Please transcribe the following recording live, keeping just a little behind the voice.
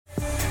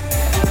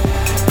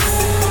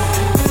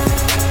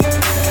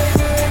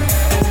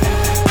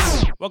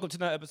welcome to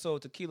another episode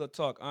of Tequila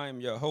Talk. I am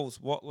your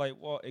host, Walt Like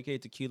Walt, aka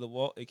Tequila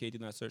Walt, aka Do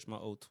Not Search My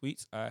Old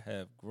Tweets. I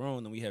have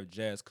grown, and we have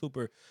Jazz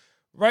Cooper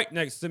right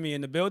next to me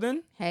in the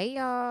building. Hey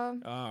y'all.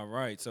 All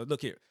right, so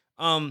look here.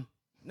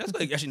 Let's go.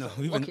 Actually, no,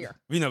 Look here.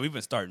 we've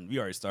been starting. We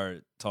already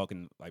started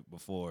talking like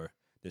before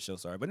the show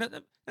started, but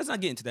let's not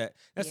get into that.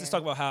 Let's just Yeah.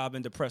 talk about how I've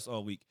been depressed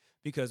all week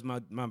because my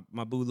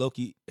boo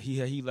Loki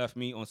he left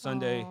me on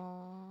Sunday.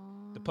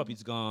 Aww. The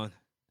puppy's gone.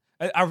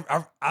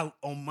 I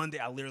on Monday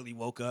I literally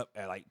woke up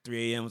at like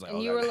 3 a.m. Was like, And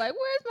oh, you were like,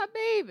 "Where's my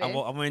baby?"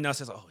 I went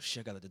downstairs. Like, oh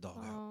shit, I gotta let the dog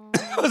out.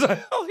 Aw. I was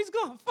like, oh, he's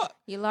gone. Fuck.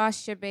 You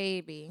lost your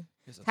baby.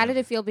 It's How did okay.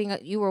 it feel being?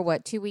 You were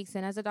what, 2 weeks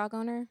in as a dog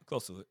owner?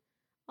 Close to it.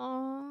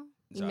 Aw,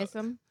 you So- miss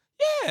him?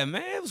 Yeah,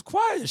 man, it was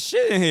quiet as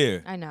shit in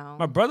here. I know.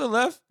 My brother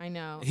left. I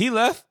know. He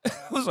left. I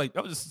was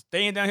just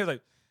staying down here.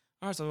 Like,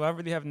 all right, so I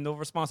really have no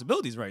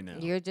responsibilities right now.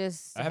 You're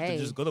just. I have to hey,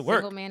 just go to work.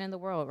 Single man in the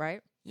world, right?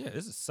 Yeah,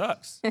 this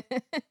sucks.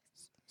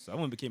 So I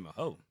went and became a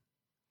hoe.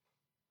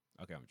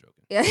 Okay, I'm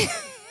joking. Yeah.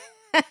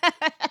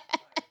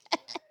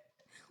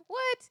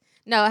 What?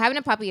 No, having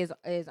a puppy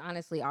is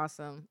honestly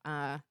awesome.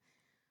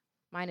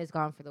 Mine is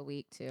gone for the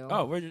week too.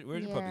 Oh, where'd your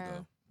puppy Yeah.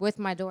 go? With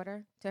my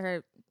daughter to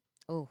her.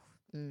 Oh,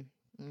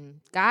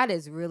 God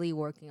is really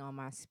working on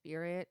my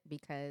spirit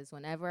because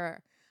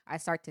whenever I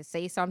start to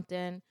say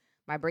something,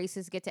 my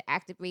braces get to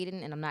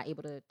activating and I'm not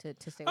able to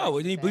say. Oh, what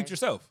well, then you bleeped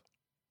yourself.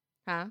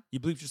 Huh? You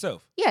bleeped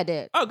yourself. Yeah, I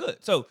did. Oh,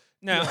 good. So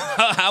now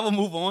I will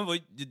move on.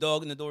 With your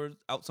dog and the door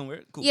out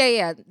somewhere. Cool.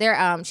 Yeah.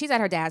 They're she's at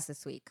her dad's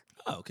this week.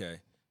 Oh, okay.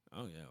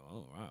 Oh yeah.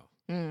 Oh wow.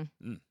 Mm.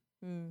 Mm.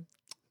 Mm.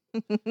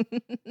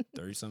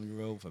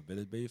 30-something-year-old for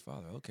better baby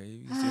father. Okay,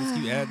 you just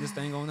keep adding this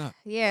thing on up.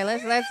 Yeah,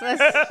 let's do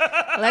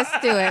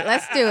it.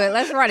 Let's do it.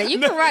 Let's run it. You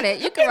can run it.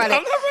 You can run it.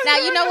 I'm not running Now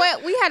it you know right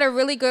what? We had a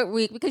really good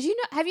week because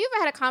have you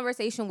ever had a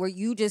conversation where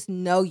you just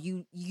know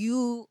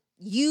you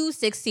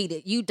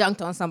succeeded. You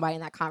dunked on somebody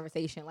in that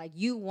conversation. Like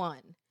you won.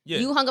 Yeah.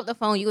 You hung up the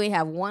phone. You ain't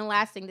have one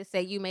last thing to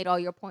say. You made all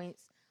your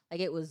points. Like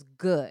it was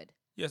good.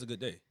 Yeah, it's a good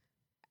day.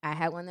 I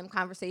had one of them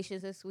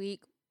conversations this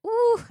week.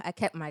 Ooh, I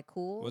kept my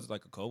cool. Was it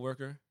like a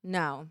coworker?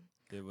 No.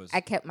 It was. I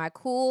kept my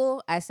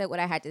cool. I said what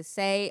I had to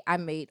say. I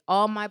made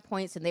all my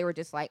points, and they were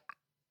just like,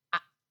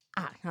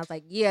 And I was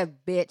like, yeah,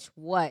 bitch,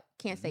 what?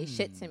 Can't say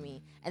shit to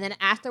me. And then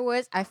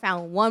afterwards, I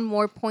found one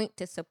more point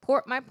to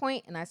support my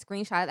point, and I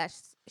screenshotted that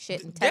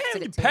shit and texted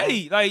Damn, it you to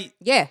petty. him. Like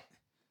Yeah,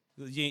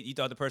 you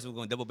thought the person was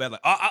going to double back.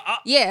 Like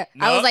yeah.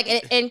 I No. was like,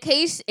 in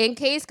case,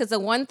 because the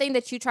one thing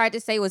that you tried to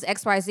say was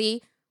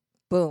XYZ,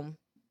 boom.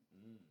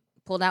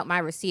 Pulled out my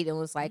receipt and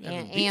was like, You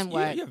having beef? and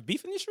what? You have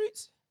beef in the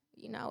streets?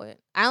 You know it.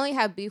 I only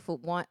have beef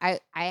with one. I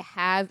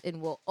have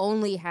and will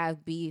only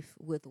have beef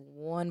with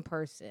one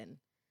person.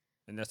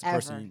 And that's the Ever.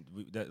 person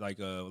that like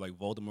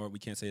Voldemort. We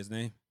can't say his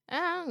name.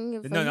 I don't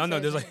give a No, fuck no.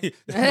 who There's says like it.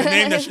 a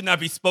name that should not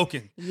be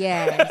spoken.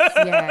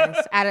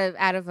 Yes.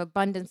 Out of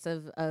abundance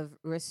of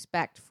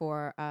respect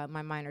for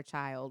my minor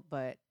child,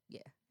 but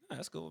yeah.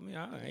 That's cool with me.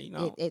 You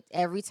know. It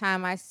every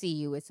time I see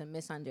you, it's a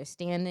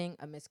misunderstanding,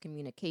 a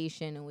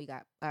miscommunication, and we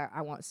got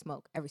I want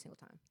smoke every single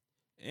time.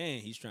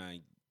 And he's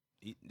trying.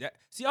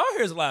 See, all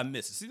here's a lot of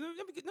misses. See, let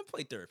me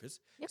play therapist.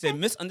 Say Okay.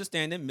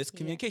 misunderstanding,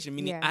 miscommunication,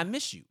 meaning Yeah. I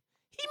miss you.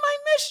 He might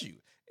miss you.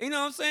 You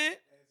know what I'm saying?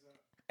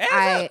 Adds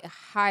I up.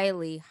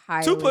 highly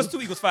 2 +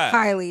 2 = 5.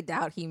 highly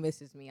doubt he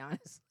misses me,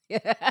 honestly.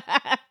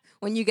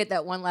 When you get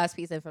that one last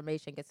piece of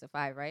information, gets to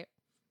 5, right?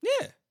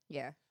 Yeah.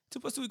 Yeah. 2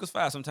 + 2 =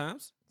 5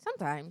 sometimes.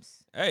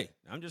 Sometimes. Hey,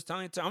 I'm just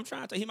telling you. I'm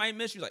trying to tell. He might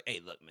miss you. Like,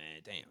 hey, look,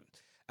 man, damn.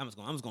 I'm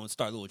just gonna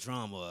start a little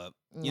drama up.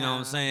 You know what I'm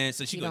Nah, saying?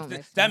 So you don't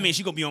miss that me. means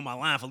she's gonna be on my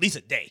line for at least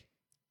a day.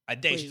 A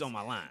day she's Please. on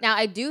my line. Now,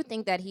 I do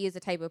think that he is the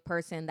type of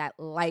person that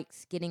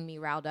likes getting me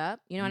riled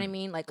up. You know what I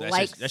mean? Like, that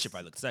likes. shit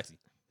probably look sexy.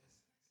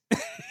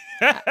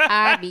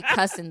 I be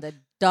cussing the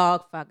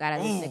dog fuck out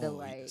of this nigga. Ooh,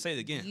 Like, say it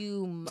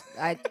again.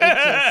 That's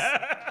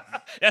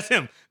That's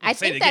him. I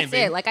Say think it again, that's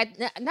baby. it. Like,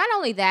 not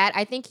only that,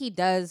 I think he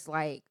does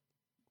like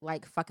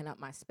fucking up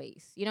my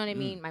space. You know what I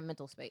mean? My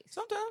mental space.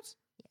 Sometimes.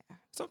 Yeah.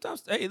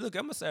 Sometimes. Hey, look,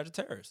 I'm a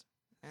Sagittarius.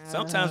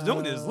 Sometimes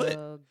doing it is lit.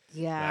 Oh,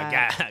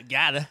 God. I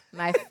got it.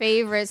 My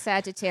favorite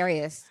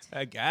Sagittarius.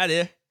 I got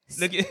it.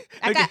 Look at.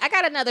 I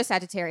got another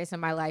Sagittarius in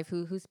my life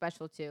who's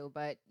special too,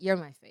 but you're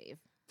my fave.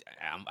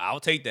 I'll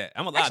take that.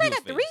 I'm a lot Actually, I of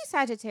got people's 3 faves.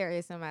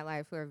 Sagittarius in my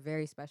life who are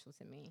very special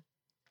to me.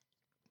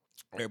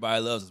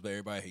 Everybody loves us, but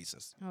everybody hates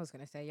us. I was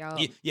gonna say y'all.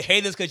 You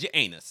hate us because you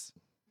ain't us.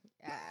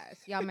 Yes,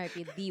 y'all might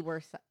be the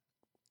worst.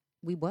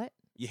 We what?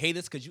 You hate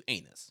us because you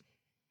ain't us.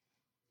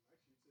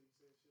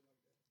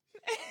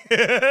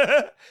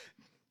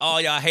 All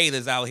y'all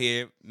haters out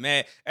here,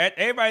 man.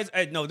 Everybody's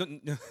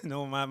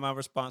no. My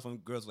response when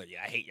girls were like,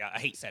 yeah, I hate y'all. I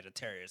hate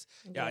Sagittarius.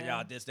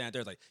 Y'all this down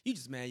there. It's like you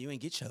just mad you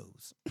ain't get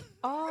chose.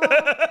 Oh,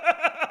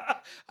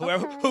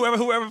 whoever okay.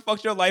 whoever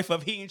fucked your life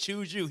up, he didn't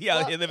choose you. He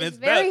out here living it's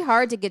his very best.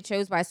 hard to get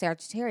chose by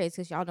Sagittarius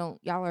because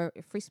y'all are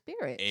free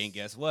spirits. And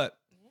guess what?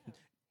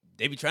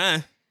 They be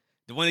trying.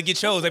 The one that get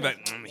chose, they be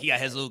like, he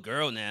got his little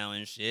girl now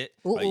and shit.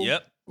 Like, Ooh-ooh.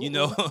 yep. You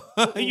know,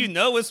 Ooh-ooh. you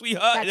know it,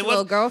 sweetheart. Got It your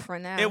little was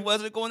girlfriend now. it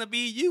wasn't going to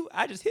be you.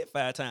 I just hit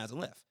 5 times and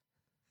left.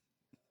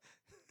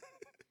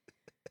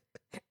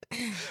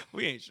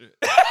 We ain't sure.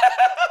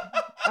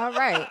 All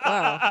right.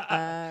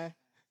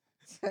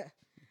 Well,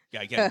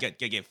 gotta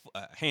get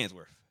hands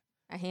worth.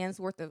 a hand's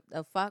worth of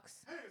fucks.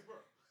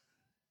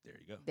 There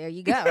you go. There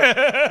you go.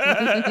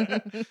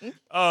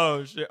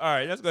 Oh shit! All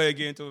right, let's go ahead and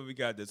get into what we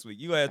got this week.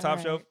 You had a top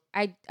shelf.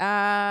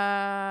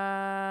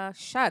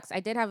 Shucks, I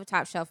did have a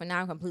top shelf, and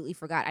now I completely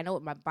forgot. I know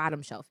what my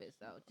bottom shelf is,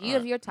 though. Do you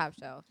have your top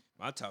shelf?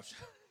 My top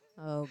shelf.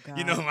 Oh God.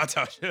 You know my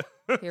top shelf.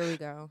 Here we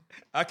go.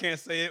 I can't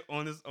say it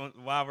on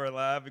while we're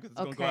live because it's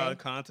gonna go out of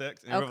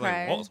context. And everyone's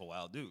like, Walt's a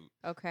wild dude.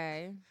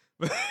 Okay.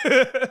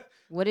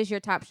 What is your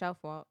top shelf,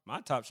 Walt?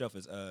 My top shelf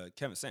is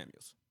Kevin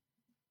Samuels.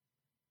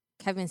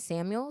 Kevin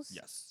Samuels?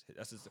 Yes,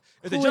 it's Who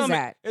a gentleman. is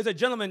that? It's a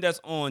gentleman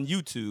that's on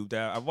YouTube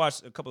that I've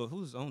watched a couple of. I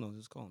don't know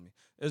who's calling me.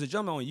 There's a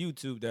gentleman on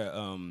YouTube that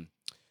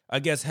I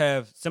guess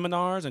have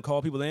seminars and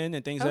call people in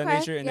and things of that Okay.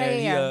 nature. And Yeah,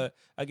 then yeah,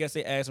 I guess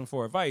they ask him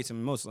for advice,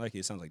 and most likely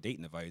it sounds like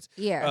dating advice.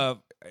 Yeah.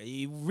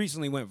 He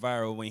recently went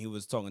viral when he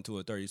was talking to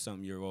a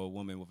 30-something-year-old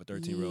woman with a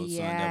 13-year-old son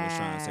that was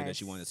trying to say that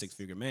she wanted a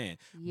 6-figure man.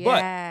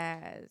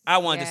 Yes. I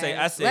wanted to say,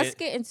 I said, let's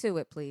get into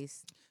it,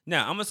 please.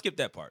 now I'm gonna skip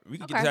that part. We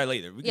can get Okay. to that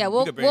later. We Yeah, can,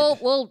 we'll we can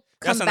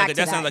come sounds back like to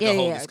that sounds like yeah, a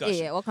whole yeah, discussion.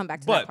 Yeah, we'll come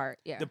back to But that part.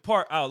 Yeah. the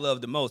part I love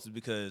the most is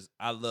because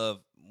I love.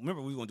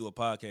 Remember, we were gonna do a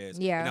podcast,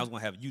 Yeah. and I was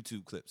gonna have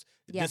YouTube clips.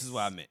 Yes. This is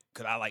what I meant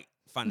because I like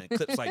finding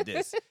clips like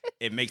this.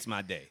 It makes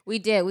my day. We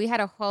did. We had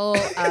a whole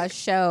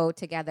show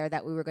together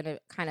that we were going to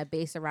kind of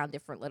base around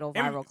different little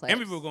viral clips. And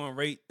we were gonna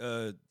rate.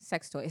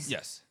 Sex toys.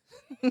 Yes.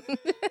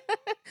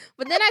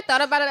 But then I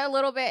thought about it a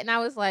little bit, and I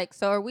was like,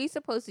 "So are we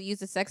supposed to use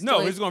the sex No,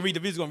 toys?" he's gonna read the.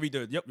 He's gonna read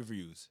the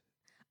reviews.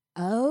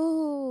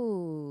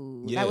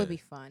 Oh, Yeah. that would be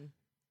fun.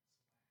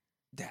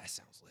 That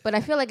sounds lit. But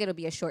I feel like it'll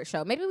be a short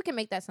show. Maybe we can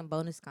make that some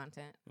bonus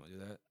content. You wanna do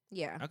that?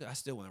 Yeah. I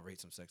still want to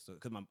rate some sex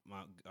because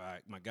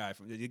my guy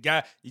from the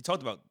guy you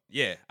talked about.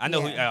 Yeah, I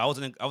know. Yeah. I was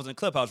in the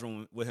clubhouse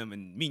room with him,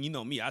 and me, you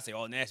know me. I say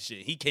all nasty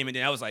shit. He came in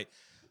there. I was like,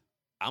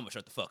 I'm gonna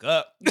shut the fuck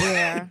up.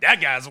 Yeah. That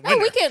guy's a winner.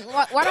 Hey, we can.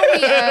 Why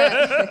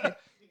don't we?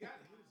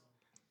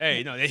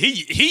 Hey, no,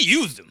 he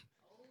used them.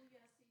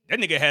 That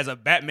nigga has a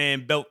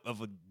Batman belt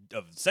of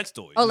sex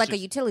toys. Oh, It's like a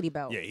just- utility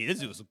belt. Yeah,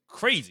 this was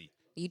crazy.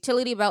 A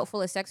utility belt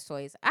full of sex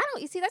toys. I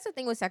don't. You see, that's the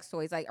thing with sex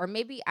toys. Like, or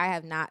maybe I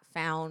have not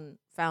found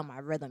my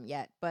rhythm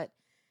yet. But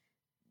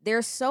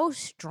they're so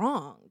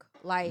strong.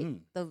 Like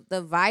the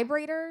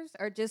vibrators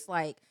are just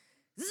like,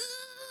 zzz,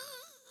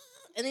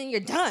 and then you're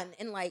done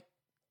in like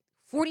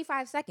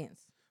 45 seconds.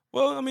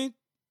 Well, I mean,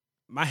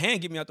 my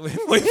hand get me out the way.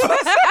 45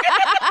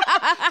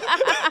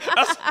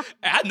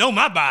 I know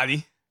my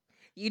body.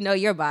 You know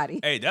your body.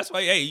 Hey, that's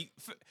why. Hey,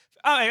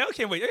 I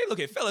can't wait. Hey, look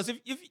at fellas. If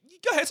you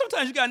go ahead,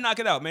 sometimes you gotta knock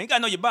it out, man. You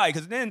gotta know your body,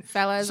 because then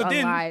Fellas so on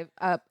then- live.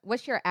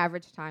 What's your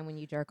average time when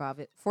you jerk off?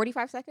 It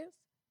 45 seconds?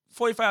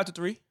 45 to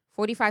 3.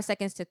 45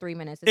 seconds to 3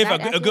 minutes. Is If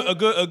that accurate?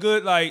 a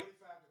good like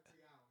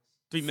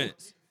 3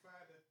 minutes.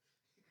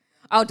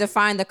 Oh,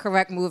 define the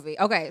correct movie.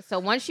 Okay, so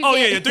once you Oh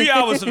get, yeah, 3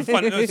 hours of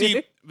fun.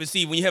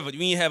 See, when you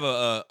have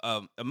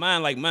a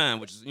mind like mine,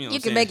 which is you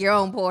can make your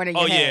own porn in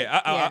your Oh head.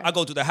 yeah, I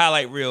go through the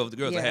highlight reel of the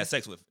girls I Yeah. had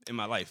sex with in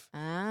my life. Oh,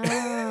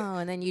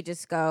 and then you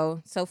just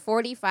go. So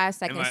 45 And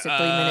seconds like, to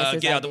 3 minutes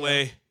is get out the ideal.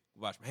 way,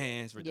 wash my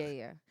hands. Yeah,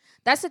 yeah.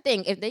 That's the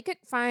thing. If they could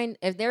find,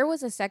 if there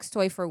was a sex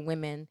toy for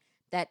women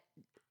that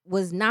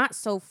was not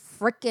so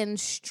freaking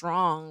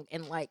strong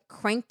and like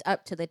cranked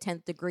up to the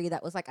 10th degree,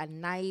 that was like a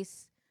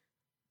nice,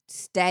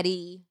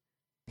 steady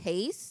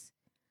pace,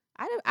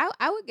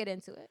 I would get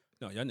into it.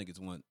 No, y'all niggas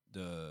want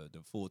the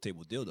full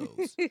table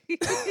dildos.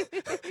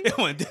 They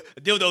want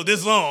a dildo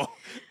this long.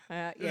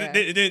 Yeah.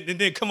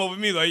 Then come over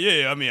me like,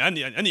 yeah, I mean, I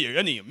need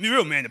a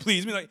real man to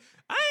please me. Like,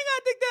 I ain't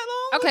gotta take that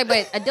long. Okay,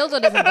 but a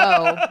dildo doesn't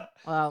go.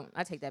 Well,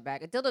 I take that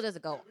back. A dildo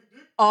doesn't go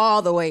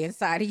all the way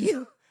inside of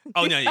you.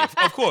 Oh no, yeah,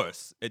 of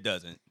course it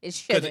doesn't. It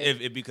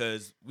should.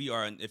 Because we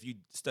are. If you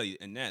study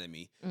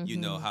anatomy, you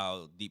know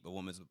how deep a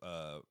woman's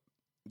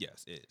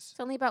yes is. It's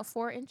only about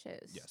 4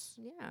 inches. Yes.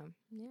 Yeah.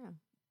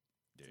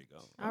 There you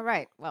go. All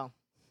right. Well.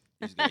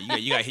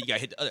 You got to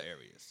hit the other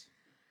areas.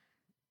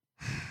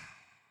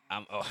 I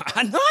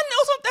know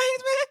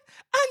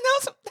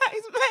some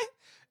things, man.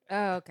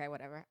 Oh, okay,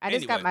 whatever. I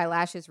just got Anyway. my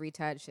lashes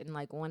retouched, and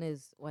like one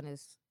is.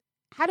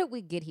 How did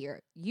we get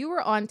here? You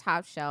were on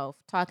Top Shelf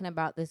talking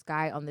about this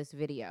guy on this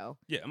video.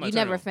 Yeah, I'm You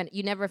never finished.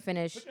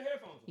 Put your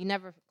headphones on. You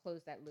never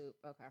closed that loop.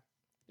 Okay.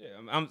 Yeah,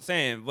 I'm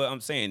saying what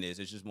I'm saying is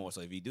it's just more so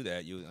if you do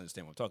that, you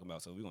understand what I'm talking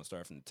about. So we're gonna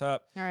start from the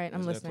top. All right,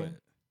 I'm Let's let it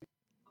listening.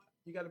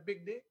 You got a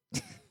big dick?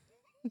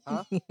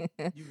 Huh? You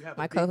have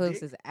My a big co-host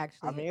dick? is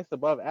actually. I mean, it's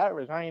above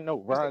average. I ain't no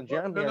Ron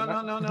Jeremy. or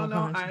nothing.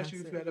 No. I asked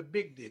you if you had a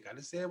big dick. I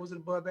didn't say it was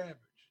above average.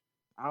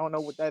 I don't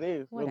know what that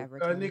is. Whatever.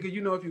 Tony. Nigga,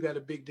 you know if you got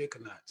a big dick or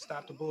not.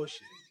 Stop the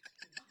bullshit.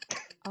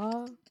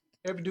 Oh,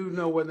 Every dude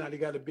know whether or not he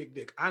got a big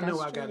dick. I know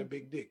That's I got true. a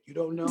big dick. You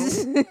don't know?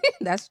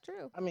 that's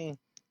true. I mean,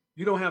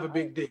 You don't have a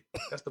big dick.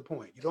 That's the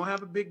point. You don't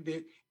have a big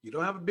dick. You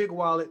don't have a big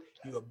wallet.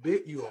 You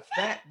a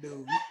fat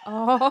dude.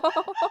 Oh.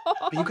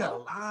 And you got a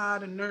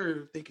lot of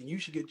nerve thinking you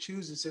should get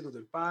choosing singles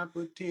at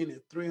 5'10"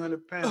 and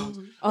 300 pounds,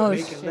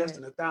 making less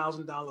than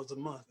 $1,000 a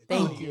month at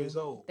 20 years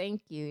old.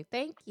 Thank you.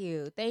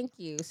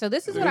 So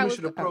this is Women what I was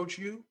should approach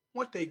you.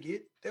 What they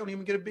get, they don't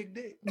even get a big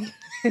dick. Hey,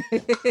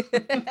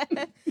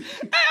 I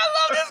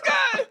love this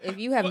guy. If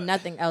you have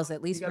nothing else,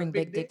 at least bring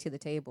big dick to the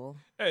table.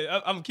 Hey,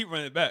 I'm gonna keep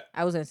running it back.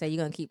 I was gonna say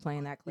you're gonna keep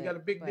playing that clip. You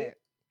got a big dick.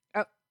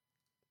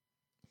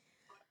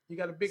 You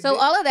got a big so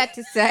dick. all of that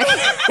to say,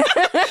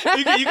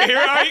 you can hear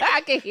it, Ari?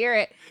 I can hear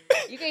it.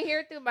 You can hear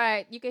it through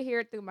my.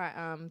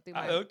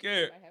 I don't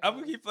care. I'm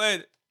gonna keep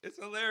playing it. It's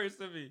hilarious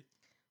to me.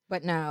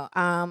 But no,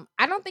 I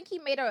don't think he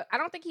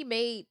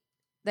made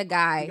the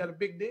guy. You got a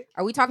big dick.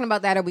 Are we talking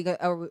about that? Are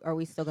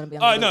we still gonna be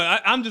on? Oh no,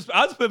 I'll just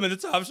put him in the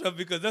top shelf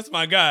because that's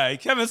my guy.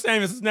 Kevin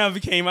Samuels has now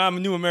became I'm a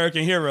new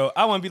American hero.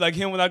 I want to be like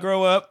him when I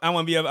grow up. I'm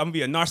gonna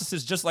be a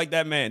narcissist just like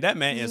that man. That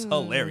man is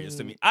hilarious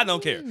to me. I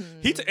don't care.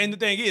 And the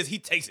thing is, he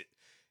takes it.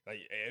 Like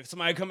if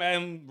somebody come at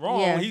him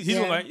wrong, he's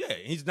gonna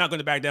he's not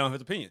gonna back down on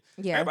his opinion.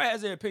 Yeah. Everybody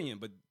has their opinion,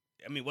 but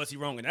I mean, was he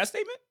wrong in that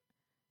statement?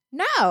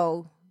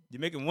 No.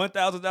 You're making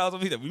 $1,000 a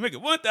week. We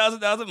making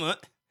 $1,000 a month.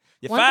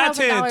 You're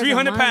 5'10",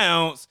 300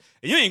 pounds,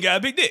 and you ain't got a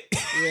big dick.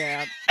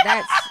 Yeah,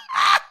 that's.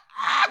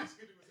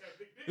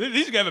 At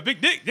least you got a big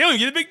dick. They don't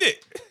get a big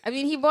dick. I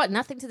mean, he brought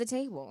nothing to the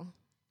table.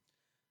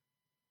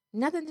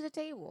 Nothing to the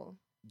table.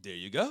 There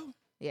you go.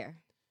 Yeah.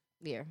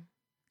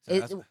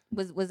 So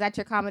was that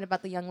your comment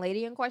about the young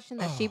lady in question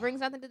that she brings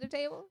nothing to the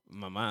table?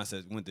 My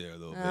mindset went there a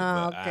little bit.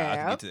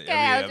 I was just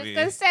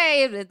gonna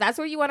say if that's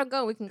where you want to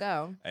go, we can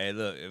go. Hey,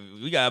 look,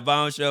 if we got a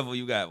bottom shuffle,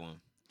 you got one.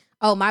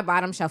 Oh, my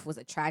bottom shelf was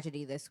a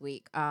tragedy this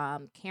week.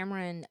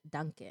 Cameron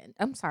Duncan.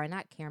 I'm sorry,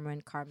 not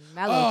Cameron.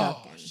 Carmelo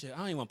Duncan. Shit, I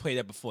don't even want to play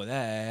that before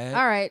that.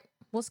 All right,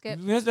 we'll skip.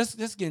 Let's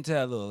get into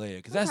that a little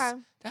later because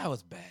that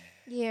was bad.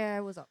 Yeah,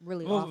 it was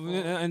really awful.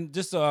 And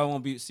just so I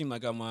won't seem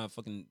like I'm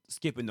fucking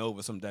skipping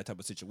over that type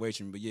of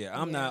situation, but yeah,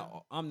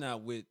 I'm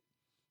not with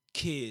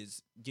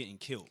kids getting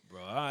killed,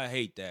 bro. I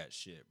hate that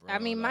shit, bro. I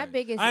mean, my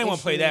biggest. I didn't want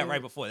to play that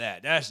right before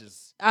that. That's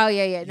just. Oh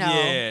yeah, no.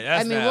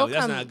 Yeah, that's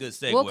not a good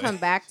segue. We'll come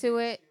back to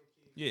it.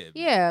 Yeah.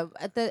 Yeah.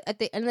 At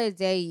the end of the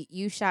day,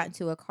 you shot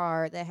into a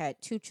car that had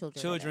two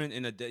children.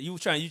 You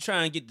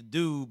trying to get the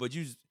dude, but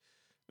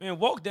man,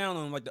 walk down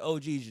on like the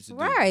OGs used to do.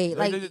 Right.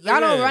 Like y'all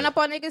don't run up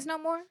on niggas no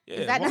more? Yeah.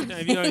 Is that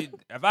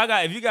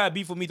not if you got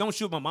beef with me, don't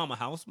shoot my mama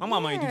house. My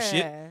mama ain't do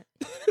shit.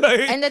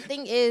 And the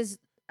thing is,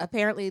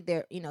 apparently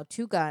there,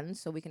 2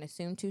 guns, so we can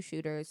assume 2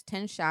 shooters,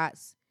 10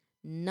 shots,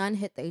 none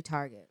hit the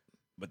target.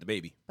 But the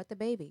baby.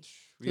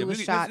 He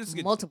was shot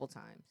multiple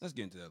times. Let's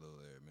get into that a little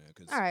later, man.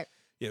 All right.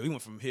 Yeah, we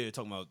went from here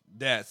talking about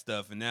that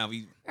stuff, and now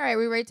we. All right,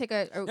 we ready to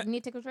take we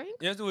need to take a drink?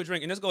 Yeah, let's do a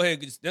drink, and let's go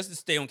ahead. Let's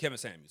just stay on Kevin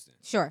Samuels then.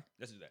 Sure.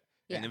 Let's do that.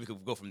 Yeah. And then we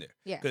could go from there.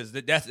 Yeah. Because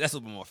that's a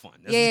little bit more fun.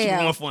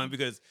 That's more fun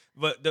because,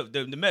 but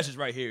the message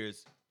right here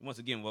is, once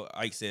again, what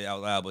Ike said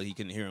out loud, but he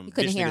couldn't hear him.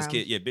 Bitch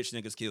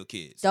niggas kill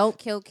kids. Don't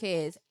kill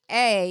kids.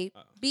 A.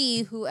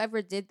 B,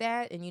 whoever did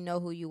that, and you know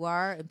who you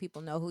are, and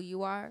people know who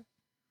you are,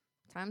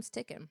 time's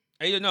ticking.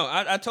 Hey,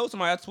 I told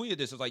somebody, I tweeted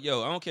this. I was like,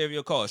 yo, I don't care if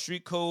you're called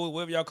street code,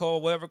 whatever y'all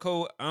call, whatever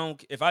code.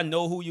 If I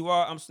know who you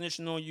are, I'm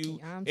snitching on you,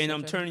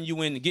 I'm turning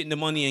you in, getting the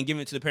money and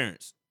giving it to the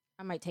parents.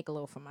 I might take a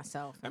little for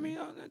myself. I mean,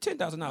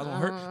 $10,000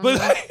 won't hurt,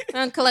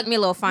 but collect me a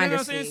little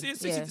finder's fee.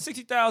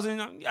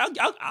 60,000.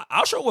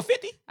 I'll show with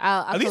 50.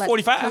 I'll at least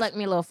 45. Collect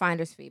me a little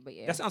finder's fee, but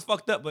yeah, that sounds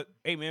fucked up. But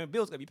hey, man,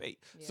 bills gotta be paid.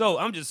 Yeah. So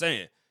I'm just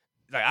saying,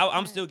 like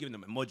I'm still giving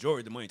them a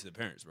majority of the money to the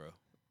parents, bro.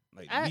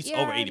 Like at least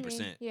over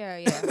 80%. Yeah.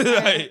 You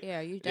definitely.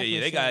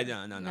 Yeah, they got it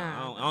done. No,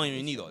 I don't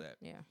even need all that.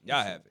 Yeah,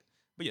 y'all have it.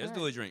 But yeah, let's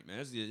do a drink, man.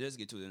 Let's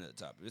get to another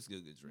topic. Let's get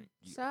a good drink.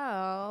 Yeah.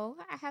 So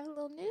I have a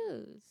little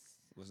news.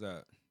 What's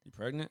that? You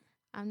pregnant?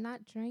 I'm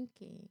not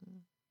drinking.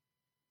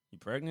 You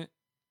pregnant?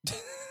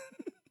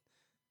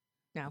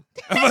 No.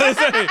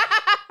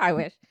 I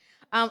wish.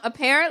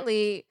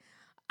 Apparently,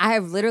 I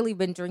have literally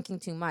been drinking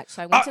too much.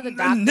 So I went to the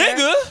doctor.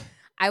 Nigga!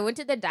 I went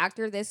to the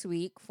doctor this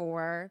week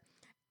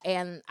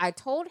and I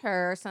told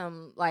her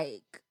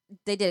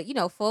they did,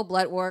 full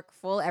blood work,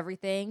 full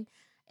everything.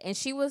 And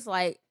she was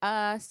like,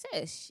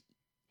 sis,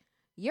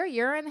 your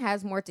urine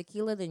has more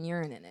tequila than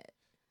urine in it.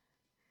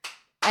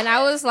 And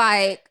I was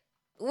like,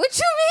 what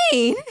you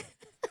mean?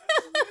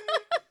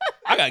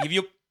 I gotta give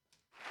you. Two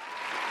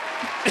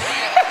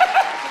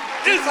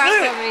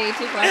claps on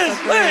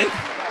me.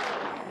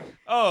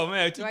 Oh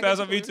man, 2 claps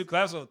on me, 2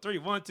 claps on 3.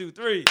 1, 2,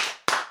 3.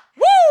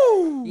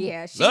 Woo!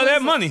 Yeah, love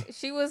that money.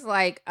 She was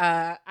like,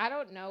 I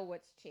don't know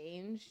what's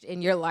changed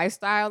in your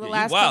lifestyle the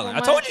last couple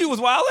months. I told you was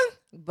wilding.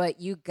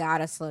 But you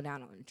gotta slow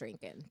down on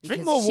drinking.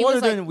 Drink more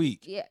water during the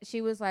week. Yeah,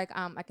 she was like,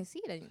 I can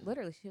see it.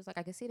 She was like,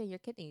 I can see it in your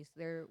kidneys.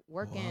 They're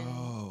working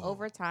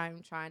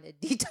overtime trying to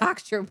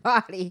detox your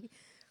body.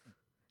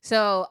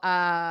 So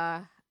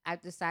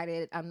I've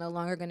decided I'm no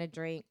longer gonna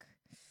drink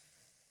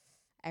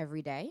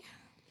every day.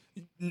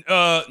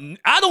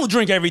 I don't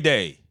drink every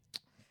day.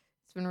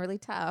 It's been really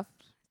tough.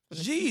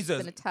 Jesus.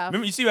 It's been tough.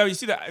 Remember, you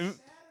see that?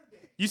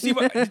 You see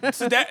what?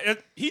 So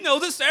that he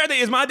knows that Saturday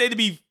is my day to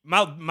be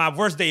my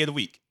worst day of the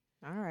week.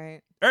 All right.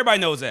 Everybody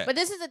knows that. But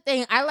this is the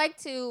thing. I like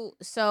to,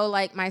 so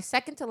like my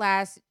second to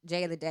last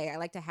day of the day, I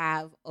like to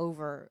have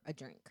over a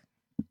drink.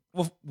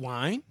 Well,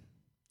 wine?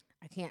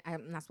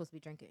 I'm not supposed to be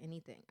drinking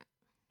anything.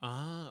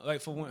 Like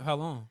for how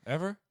long?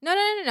 Ever?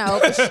 No.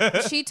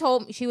 But she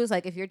told me, she was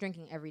like, if you're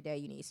drinking every day,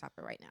 you need to stop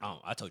it right now.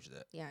 Oh, I told you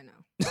that. Yeah, I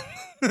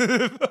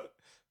know.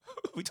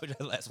 We told you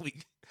that last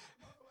week.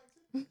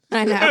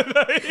 I know.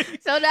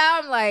 So now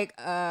I'm like,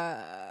 okay.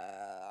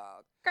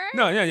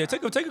 No, yeah.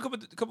 Take a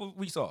couple of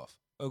weeks off.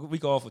 A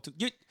week off or two.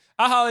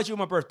 I'll holler at you on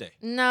my birthday.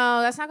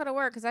 No, that's not gonna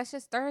work because that's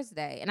just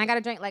Thursday, and I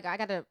gotta drink. Like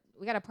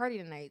we got a party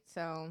tonight.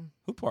 So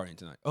who partying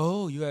tonight?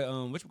 Oh, you got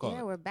what you call it?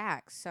 Yeah, we're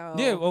back. So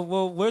yeah.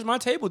 Well, where's my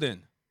table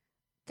then?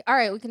 All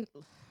right, we can.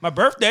 My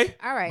birthday.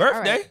 All right,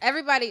 birthday. All right.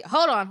 Everybody,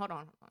 hold on.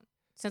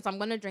 Since I'm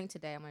gonna drink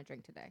today, I'm gonna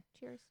drink today.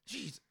 Cheers.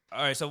 Jeez.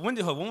 All right. So when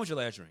was your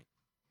last drink?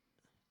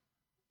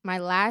 My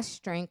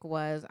last drink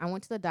was I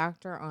went to the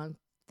doctor on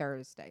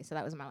Thursday, so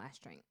that was my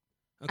last drink.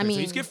 Okay, so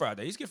you skip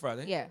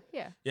Friday. Yeah.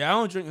 Yeah, I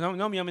don't drink.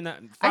 No, me. I mean, not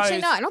Fridays.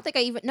 Actually, no. I don't think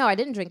I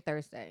didn't drink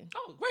Thursday.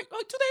 Oh, great.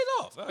 Like 2 days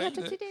off. Yeah, I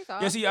took 2 days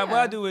off. Yeah, see, what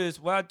I do is,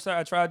 what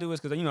I try to do is,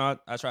 because,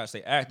 I try to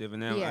stay active,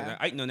 and now,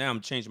 now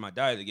I'm changing my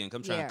diet again, because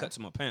I'm trying to cut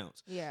some more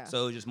pounds. Yeah.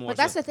 So it's just more. But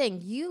that's the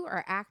thing. You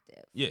are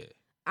active. Yeah.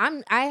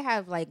 I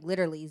have, like,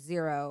 literally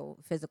zero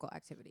physical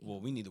activity.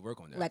 Well, we need to work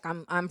on that. Like,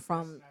 I'm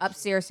from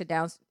upstairs to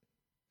downstairs.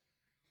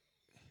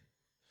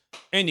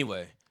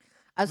 Anyway.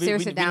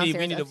 Upstairs to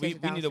downstairs. We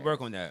need to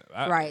work on that.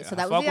 Right. So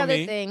that was the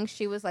other thing.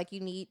 She was like,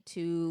 you need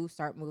to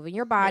start moving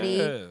your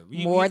body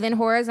more than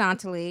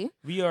horizontally.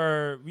 We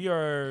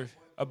are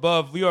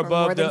above. We are for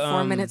above more than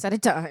 4 minutes at a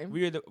time.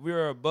 We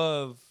are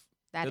above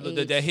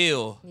the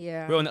hill.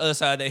 Yeah. We're on the other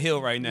side of the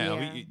hill right now.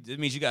 Yeah. It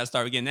means you gotta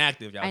start getting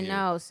active. I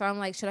know. So I'm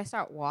like, should I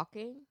start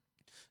walking?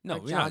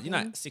 No, you're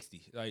not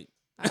 60. Like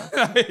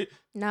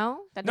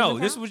no.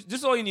 This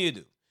is all you need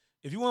to do.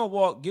 If you want to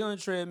walk, get on the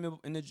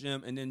treadmill in the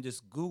gym, and then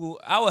just Google.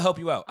 I will help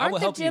you out. I will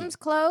help you. Aren't the gyms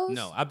closed?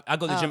 No, I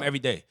go to the gym every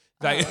day.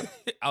 Like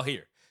out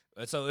here.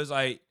 So it's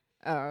like.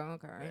 Oh,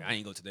 okay. I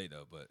ain't go today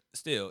though, but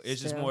still,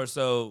 it's just more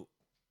so.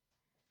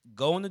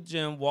 Go in the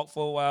gym, walk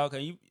for a while.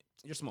 Cause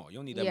you're small. You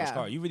don't need that much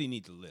cardio. You really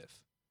need to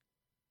lift.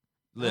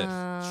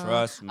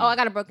 Trust me. Oh, I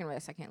got a broken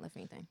wrist. I can't lift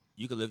anything.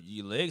 You can lift.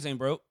 Your legs ain't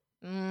broke.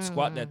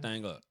 Squat that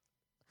thing up.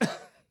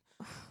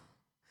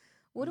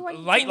 What do I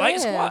need light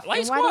squat?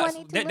 Light squats.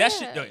 That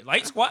shit.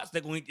 Light squats.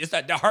 It's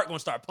that the heart gonna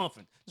start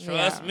pumping.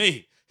 Trust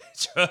me.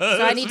 So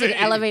I need to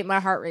elevate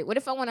my heart rate. What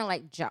if I want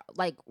to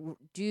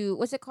do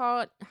what's it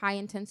called? High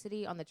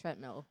intensity on the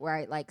treadmill, where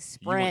I like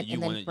sprint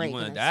and then break.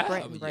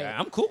 Yeah,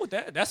 I'm cool with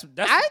that.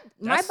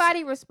 My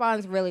body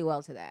responds really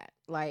well to that.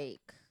 Like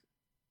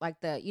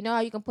how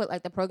you can put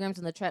like the programs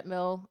on the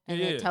treadmill and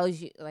it tells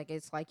you like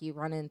it's like you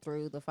running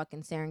through the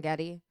fucking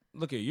Serengeti.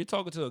 Look here, you're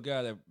talking to a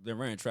guy that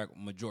ran track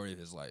majority of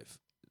his life.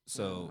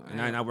 So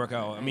I work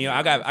out. I mean,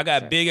 I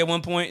got big at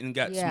one point and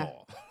got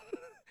small.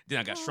 Then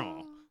I got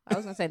strong. I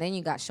was gonna say then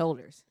you got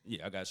shoulders.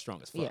 Yeah, I got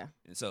strong as fuck. Yeah.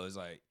 And so it's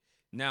like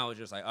now it's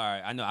just like, all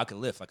right, I know I can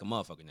lift like a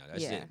motherfucker now.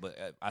 That's it. But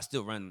I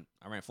still ran.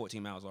 I ran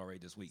 14 miles already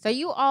this week. So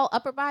you all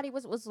upper body?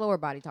 What's lower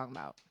body talking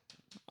about?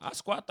 I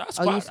squat.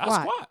 You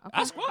squat. Okay.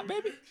 I squat,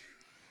 baby.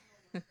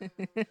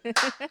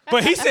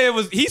 But he said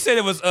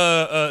it was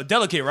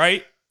delicate,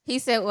 right? He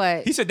said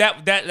what? He said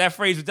that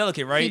phrase was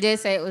delicate, right? He did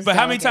say it was. But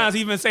delicate. how many times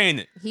he been saying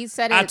it? He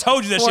said it. I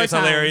told you that shit's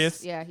times.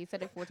 hilarious. Yeah, he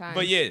said it 4 times.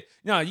 But yeah,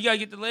 no, you gotta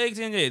get the legs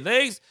in there.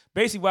 Legs,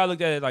 basically, why I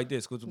looked at it like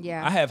this, because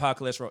I have high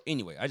cholesterol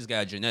anyway. I just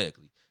got it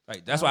genetically.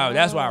 Like that's why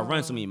I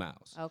run so many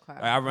miles. Okay.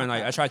 Like, I run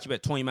I try to keep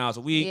at 20 miles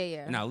a week.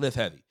 And I lift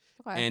heavy.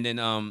 Okay. And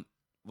then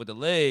with the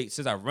legs,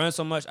 since I run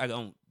so much, I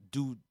don't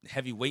do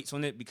heavy weights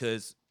on it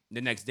because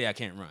the next day I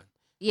can't run.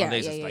 Yeah, my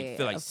legs just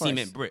feel like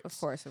cement bricks. Of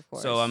course.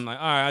 So I'm like,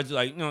 all right, I do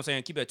like, you know what I'm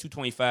saying, keep it at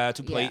 225,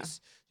 2 plates.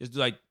 Just do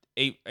like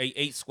eight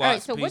squats. All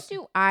right, so what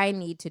do I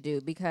need to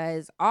do?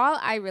 Because all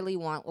I really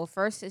want, well,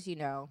 first is,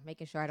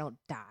 making sure I don't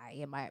die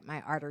and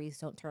my arteries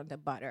don't turn to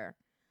butter.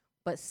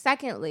 But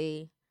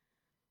secondly,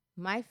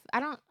 I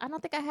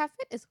don't think I have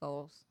fitness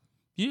goals.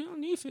 You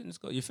don't need fitness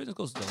goals. Your fitness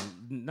goals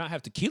don't not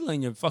have tequila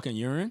in your fucking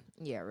urine.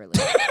 Yeah, really.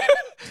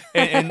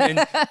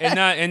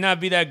 and not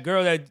be that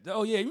girl that,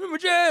 oh yeah, you remember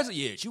Jazz?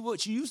 Yeah,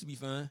 she used to be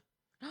fine.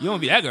 You don't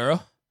be that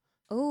girl.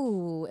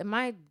 Ooh, am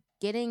I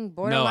getting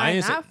borderline?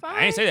 No,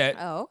 I ain't say that.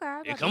 Oh,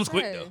 okay. It comes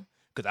quick though,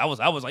 because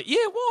I was like,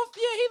 yeah, Wolf,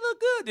 yeah, he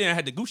looked good. Then I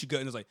had the Gucci cut,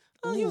 and it was like,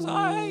 oh, he was all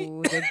right.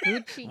 The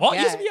Gucci Walt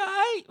used to be all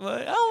right,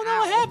 but I don't know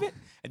what happened.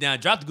 And then I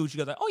dropped the Gucci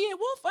cut, like, oh yeah,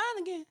 Wolf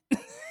fine again.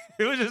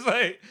 It was just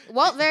like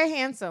Walt very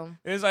handsome.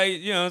 It's like,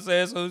 you know what I'm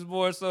saying? So it's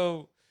more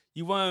so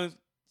you want to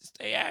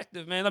stay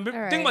active, man.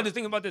 Like,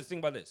 think about this.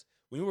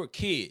 When we were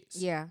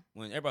kids,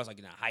 when everybody's like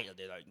in the height of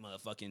their like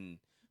motherfucking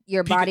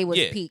your body was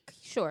peak.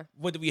 Sure.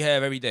 What did we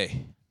have every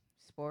day?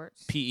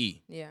 Sports.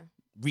 PE. Yeah.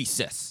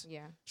 Recess.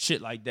 Yeah.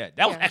 Shit like that.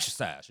 That was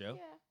exercise, yo.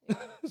 Yeah.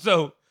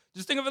 So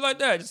just think of it like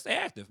that. Just stay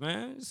active,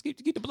 man. Just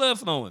keep the blood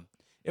flowing.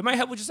 It might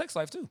help with your sex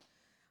life too.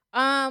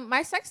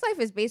 My sex life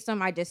is based on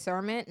my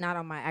discernment, not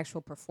on my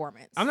actual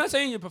performance. I'm not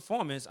saying your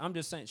performance. I'm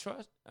just saying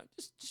trust.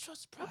 Just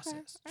trust the process.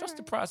 Okay, Trust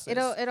the alright.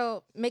 process.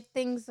 It'll make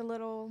things a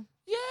little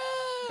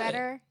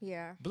better.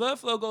 Yeah. Blood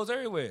flow goes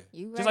everywhere.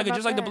 You Just right like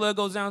about the that. blood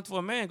goes down for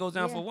a man, goes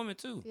down Yeah. for a woman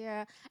too.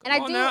 Yeah. Come And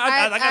on I do.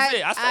 now. Like I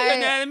said, I study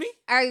anatomy.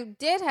 I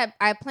did have.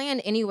 I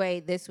planned anyway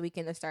this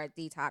weekend to start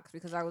detox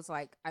because I was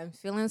like, I'm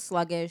feeling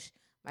sluggish.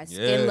 My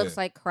skin Yeah. looks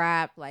like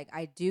crap. Like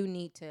I do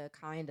need to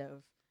kind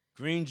of.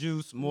 Green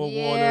juice, more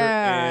water,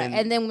 Yeah. and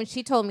And then when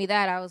she told me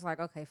that, I was like,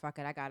 okay, fuck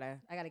it. I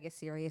gotta get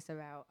serious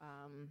about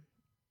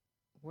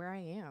where I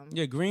am.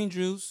 yeah, green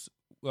juice,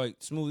 like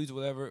smoothies,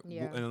 whatever,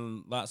 Yeah.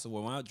 and lots of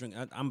water. When I drink,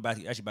 I'm about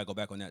to actually about to go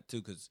back on that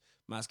too because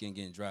my skin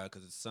getting dry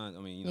because the sun.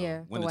 I mean, you know, Yeah,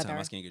 the wintertime my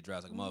weather. skin get dry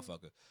like a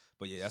motherfucker.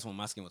 But yeah, that's when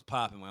my skin was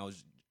popping when I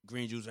was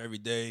green juice every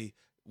day.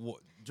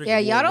 Drinking Yeah,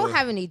 y'all don't water.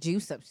 have any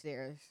juice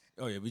upstairs.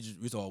 Oh yeah,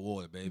 it's all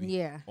water, baby.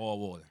 Yeah. all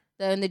water.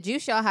 The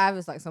juice y'all have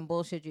is like some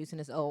bullshit juice and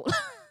it's old.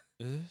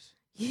 It is?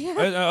 Yeah.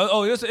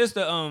 It's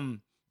the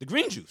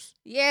green juice.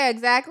 Yeah,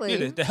 exactly.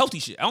 Yeah, the healthy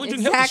shit. I only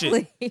drink healthy shit.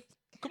 Exactly.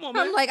 Come on,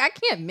 man. I'm like, I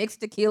can't mix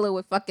tequila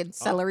with fucking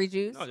celery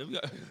juice. No, we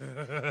got.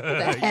 What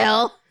the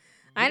hell?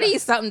 I need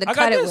something to I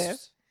cut got it this.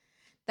 with.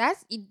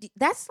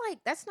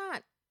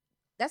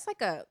 That's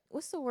like a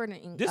what's the word in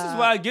English? This is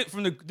what I get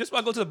from this is what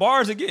I go to the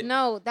bars and get.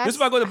 No, that's This is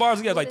what I go to the bars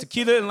and get. what Like is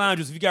tequila it? and lime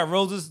juice. If you got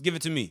roses, give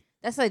it to me.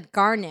 That's a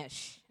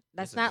garnish.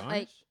 That's It's a not like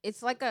garnish?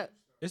 it's like a.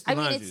 It's the I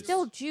mean, lime it's juice.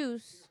 still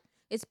juice.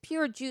 It's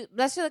pure juice.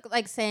 That's just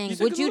like saying, You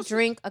think would it's you little sweet?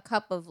 drink a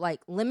cup of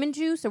like lemon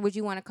juice or would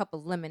you want a cup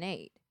of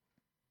lemonade?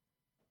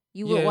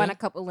 You would Yeah. want a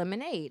cup of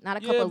lemonade, not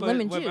a cup of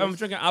lemon when juice. I'm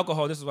drinking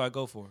alcohol. This is what I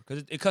go for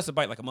because it cuts a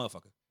bite like a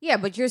motherfucker. Yeah,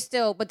 but you're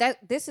still. But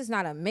this is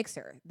not a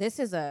mixer. This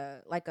is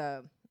a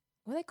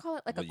what do they call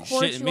it? Like But a you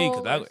cordial. shitting me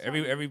because or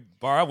every something?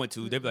 bar I went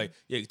to, they'd be like,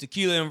 yeah,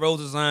 tequila and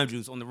roses lime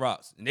juice on the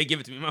rocks, and they give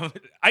it to me.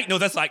 I know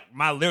that's like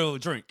my literal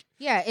drink.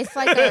 Yeah, it's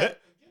like a.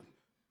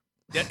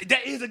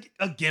 That is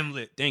a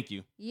gimlet. Thank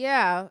you.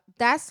 Yeah,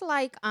 that's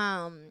like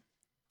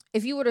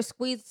if you were to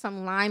squeeze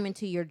some lime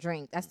into your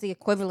drink, that's the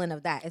equivalent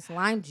of that. It's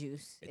lime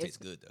juice. It It's tastes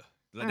good though.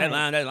 Like All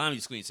right. that lime you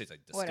squeeze tastes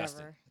like disgusting.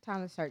 whatever.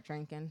 Time to start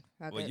drinking.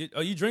 Fuck Well, it.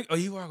 you drink? Oh,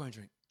 you are going to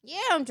drink. Yeah,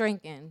 I'm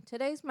drinking.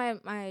 Today's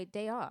my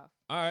day off.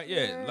 All right,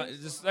 yeah. Yes.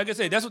 Just like I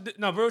said, that's what.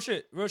 No, real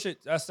shit.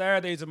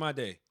 Saturdays are my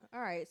day. All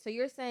right, so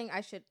you're saying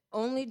I should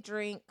only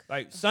drink.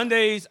 Like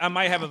Sundays, I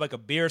might have like a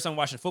beer or something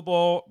watching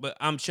football, but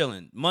I'm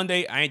chilling.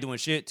 Monday, I ain't doing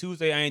shit.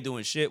 Tuesday, I ain't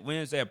doing shit.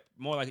 Wednesday,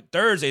 more like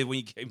Thursday when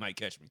you might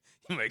catch me.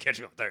 You might catch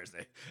me on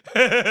Thursday.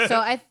 So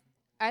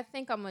I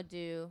think I'm gonna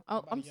do.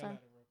 Oh, I'm sorry.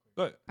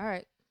 Go ahead. All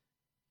right.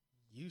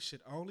 You should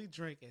only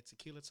drink at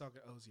Tequila Talk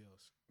at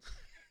Ozio's.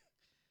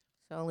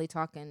 So only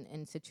talking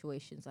in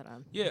situations that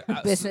I'm Yeah,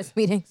 business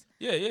meetings.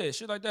 Yeah,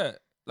 shit like that.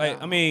 Like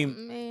Oh, I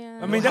mean,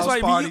 man. I mean, that's House why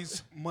if you-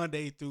 parties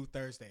Monday through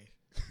Thursday.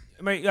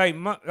 I mean, like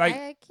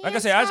I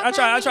can't said, I stop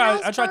try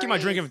having to keep my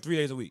house drinking for parties. 3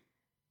 days a week.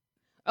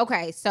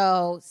 Okay,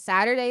 so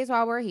Saturdays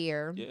while we're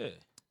here, Yeah,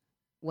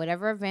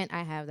 whatever event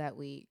I have that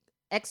week,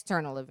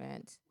 external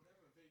event.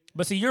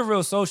 but see, you're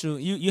real social.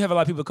 You have a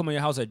lot of people come in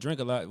your house that drink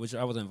a lot, which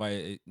I wasn't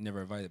invited,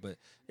 never invited, but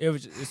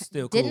it's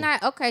still cool. Didn't I?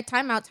 Okay,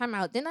 time out.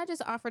 Didn't I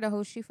just offer to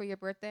host you for your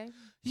birthday?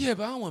 Yeah,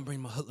 but I don't want to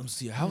bring my hoodlums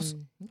to your house.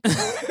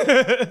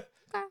 Mm.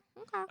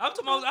 Okay. I'm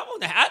talking about, I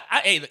want to.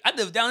 Hey, look, I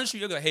live down the street.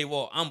 You're like, hey,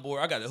 well, I'm bored.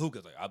 I got a hookah.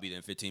 Like, I'll be there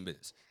in 15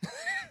 minutes.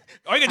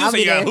 All you gotta do I'll is say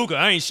be you got a there. hookah.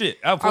 I ain't shit.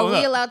 I'll Are pull it we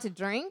up. allowed to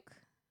drink?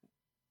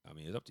 I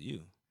mean, it's up to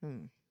you.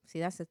 See,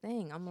 that's the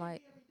thing. I'm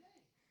like,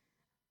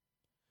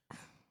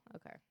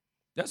 okay.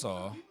 That's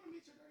all.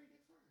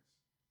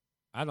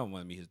 I don't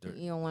want to meet his dirty.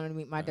 You don't want to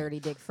meet my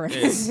dirty dick Yeah.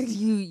 friends.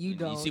 you You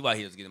don't. see why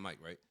he doesn't get a mic,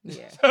 right?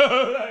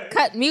 Yeah.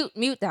 Cut. Mute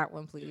that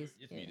one, please.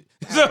 It's Yeah. muted.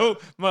 So,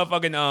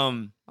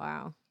 motherfucking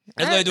Wow.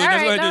 let's go ahead and do All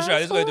right, this no, shot.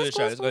 Let's go ahead and do it's this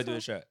cool, shot. Let's go ahead and do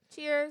it's this shot.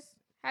 Cheers.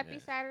 Happy Yeah.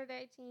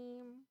 Saturday,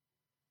 team.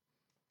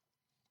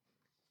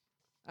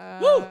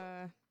 Woo!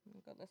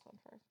 Go this one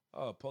first.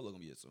 Oh, Polo gonna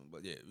be here soon,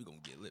 but yeah, we're gonna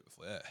get lit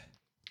before that.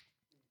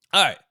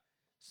 All right.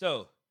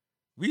 So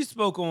we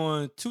spoke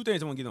on two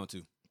things I want to get on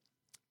to.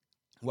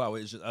 Wow,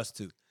 it's just us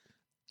two.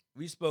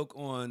 We spoke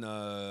on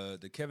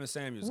the Kevin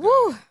Samuels guy.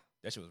 Woo!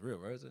 That shit was real,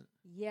 right? Is it?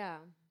 Yeah.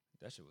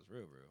 That shit was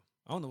real.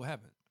 I don't know what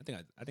happened. I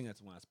think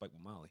that's when I spiked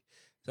with Molly.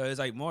 So it's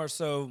like more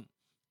so.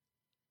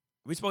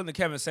 We spoke to the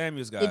Kevin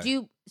Samuels guy. Did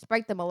you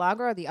spike the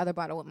Milagro or the other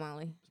bottle with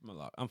Molly?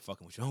 I'm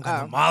fucking with you. I don't got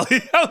no Oh.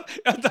 Molly.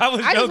 I thought I was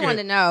I just joking.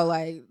 wanted to know,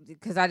 like,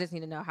 because I just need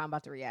to know how I'm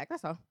about to react.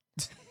 That's all.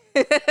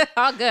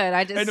 All good.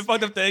 I And the just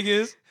fucked up thing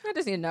is,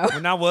 need to know.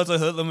 when I was a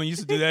hoodlum and used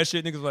to do that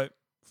shit, niggas like,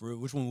 for real,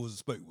 which one was the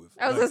spike with?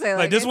 I was gonna say,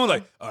 like, this it's one, cool.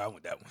 like, oh, I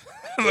want that one.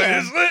 I'm like, Yeah.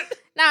 it's lit.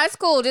 Nah, it's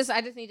cool.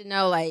 I just need to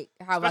know, like,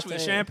 how about Especially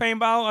to a champagne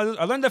bottle.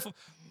 I learned that.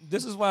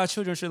 This is why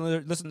children should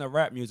listen to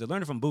rap music. I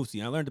learned it from Boosie.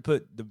 And I learned to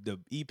put the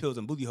E-pills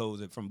and booty holes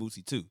from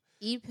Boosie too.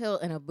 E-pill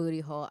in a booty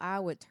hole. I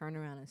would turn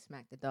around and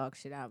smack the dog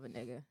shit out of a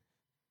nigga.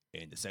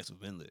 And the sex was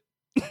been lit.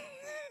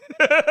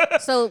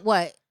 So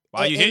what?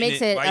 While you it hitting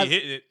makes it, it while a- you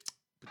hitting it,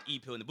 put the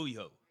E-pill in the booty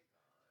hole.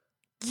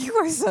 You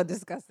are so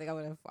disgusting.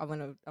 I'm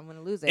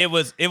gonna lose it. It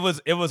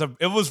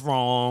was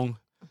wrong.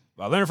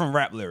 But I learned it from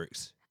rap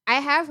lyrics. I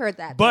have heard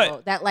that, But-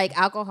 though, that like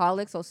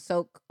alcoholics will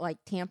soak like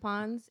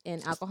tampons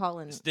in alcohol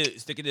and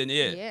Stick it in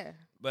the air. yeah.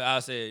 But I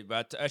said,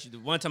 actually, the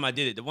one time I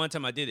did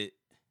it,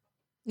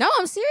 No,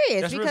 I'm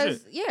serious That's real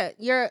because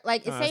you're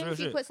like it's No, that's same real if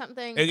you shit. put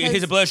something. it hits the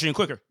 'cause- bloodstream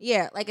quicker.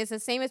 Yeah, like it's the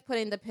same as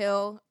putting the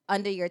pill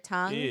under your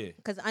tongue. Yeah.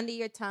 Because under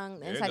your tongue, the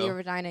There you inside of go. your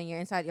vagina, and your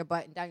inside your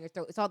butt, and down your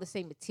throat, it's all the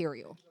same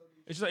material.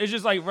 It's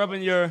just like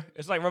rubbing your.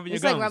 It's like rubbing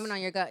It's your like gums. rubbing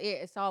on your gut. Yeah,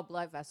 it's all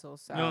blood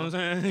vessels. So. You know what I'm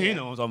saying? yeah. You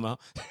know what I'm talking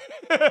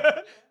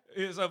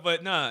about.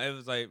 But nah, it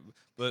was like,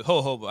 but ho.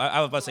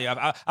 I was about to say,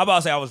 I about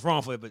to say I was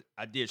wrong for it, but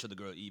I did show the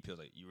girl eat pills.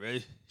 Like, you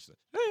ready? She's like,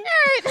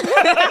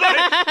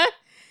 hey.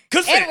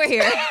 Consent. And we're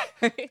here.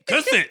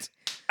 Consent.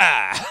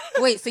 Ah.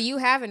 Wait, so you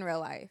have in real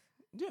life?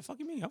 Yeah,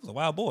 fucking me. I was a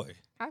wild boy.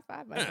 High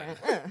five, my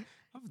friend.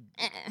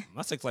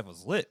 My sex life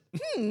was lit.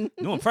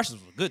 New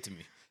impressions were good to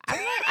me. I'm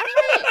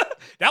not.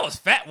 That was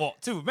fat walk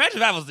too. Imagine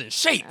if I was in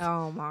shape.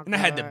 Oh my god. And I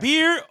had the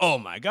beard. Oh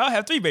my god, I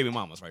have 3 baby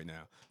mamas right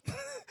now.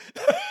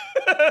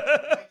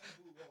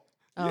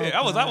 Oh, yeah,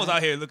 I was God.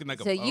 out here looking like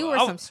So a. you were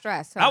I, some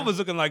stress. I Huh? was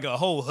looking like a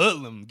whole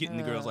hoodlum getting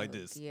the girls like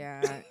this.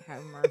 Yeah,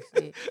 have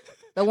mercy.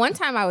 The one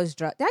time I was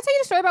drugged. Did I tell you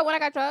the story about when I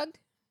got drugged?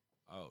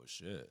 Oh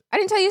shit. I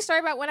didn't tell you the story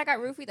about when I got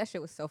roofied. That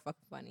shit was so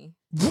fucking funny.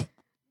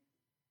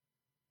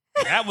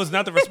 That was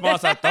not the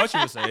response I thought you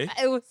would say.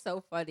 It was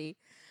so funny.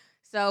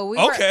 So we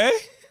Okay.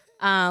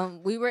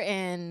 we were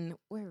in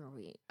where were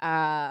we?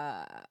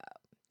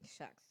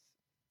 Shucks.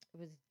 It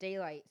was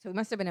daylight. So we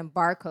must have been in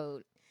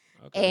Barcode.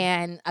 Okay.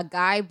 And a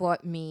guy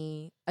bought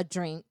me a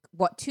drink,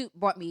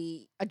 bought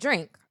me a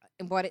drink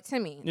and bought it to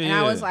me. Yeah, and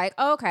I was yeah. like,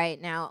 oh, okay,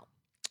 now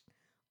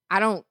I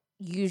don't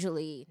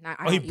usually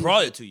He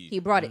brought it to you. He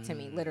brought it to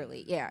me,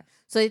 literally. Yeah.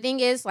 So the thing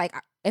is, like,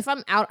 if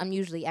I'm out, I'm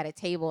usually at a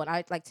table and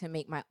I'd like to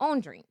make my own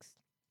drinks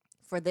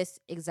for this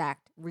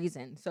exact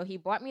reason. So he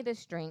bought me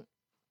this drink.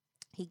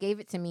 He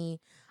gave it to me.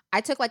 I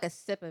took like a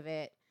sip of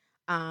it.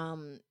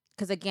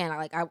 Because again, I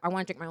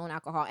want to drink my own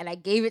alcohol, and I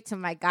gave it to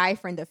my guy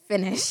friend to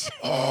finish.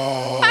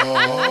 Oh.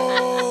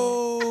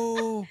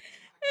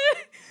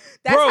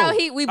 That's Bro, how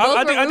we both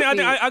I were think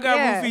I got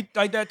yeah. roofied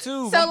like that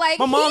too. So, like,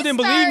 my mom he didn't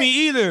believe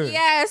me either.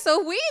 Yeah,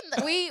 so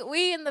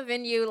we in the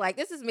venue, like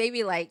this is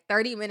maybe like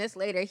 30 minutes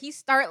later. He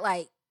start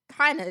like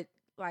kind of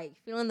like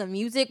feeling the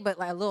music, but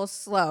like a little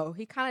slow.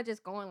 He kind of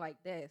just going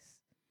like this.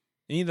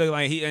 And he looked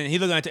like he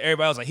looking at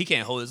everybody else like he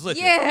can't hold his liquor.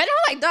 Yeah, and I'm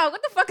like, dog,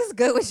 what the fuck is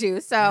good with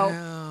you? So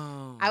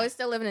Damn. I was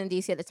still living in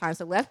DC at the time.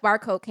 So left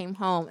Barcode, came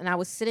home, and I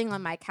was sitting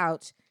on my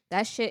couch.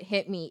 That shit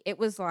hit me. It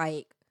was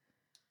like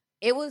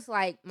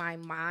my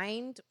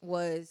mind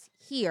was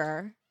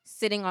here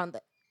sitting on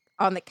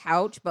the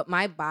couch, but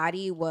my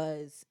body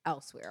was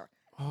elsewhere.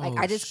 Like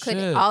I just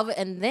couldn't all of it.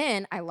 And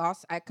then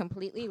I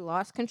completely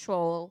lost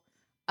control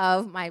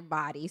of my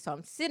body. So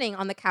I'm sitting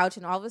on the couch,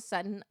 and all of a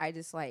sudden I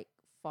just like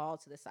fall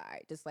to the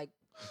side, just like,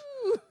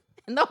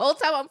 and the whole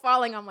time I'm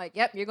falling, I'm like,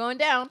 yep, you're going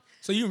down.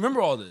 So you remember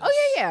all this?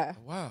 Oh yeah.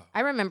 Oh, wow.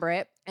 I remember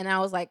it, and I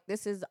was like,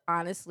 this is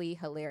honestly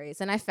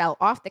hilarious. And I fell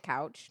off the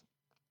couch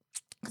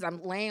because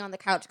I'm laying on the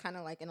couch kind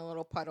of like in a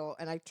little puddle,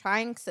 and I try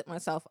and sit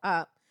myself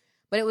up,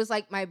 but it was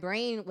like my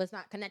brain was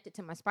not connected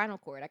to my spinal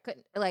cord. I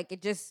couldn't, like,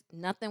 it just,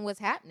 nothing was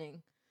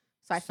happening.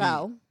 So I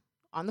fell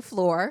on the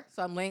floor.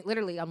 So I'm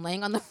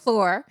laying on the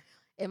floor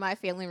in my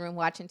family room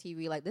watching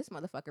TV, like, this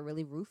motherfucker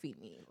really roofied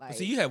me. Like,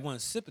 So you had one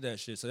sip of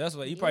that shit, so that's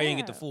why you probably didn't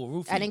get the full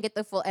roofie. I didn't get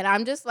the full, and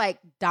I'm just like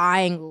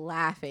dying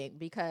laughing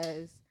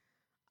because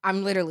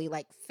I'm literally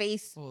like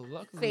face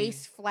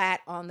flat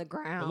on the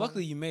ground. But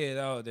luckily you made it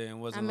out there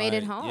and wasn't. I made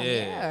it like, home.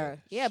 Yeah.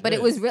 Yeah. But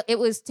it was it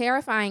was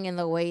terrifying in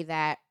the way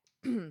that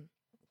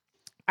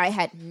I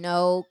had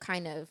no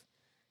kind of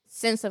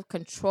sense of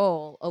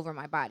control over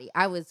my body.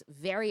 I was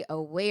very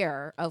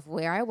aware of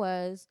where I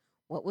was,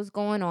 what was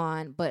going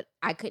on, but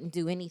I couldn't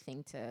do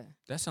anything to.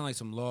 That sounds like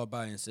some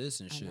law-abiding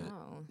citizen shit.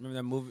 know. Remember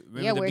that movie?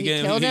 Remember Yeah, the where he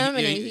beginning? killed him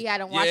and he had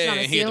to watch it on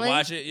the he had to ceiling.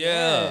 watch it.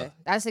 Yeah.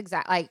 That's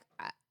exactly like.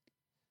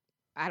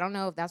 I don't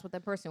know if that's what the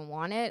person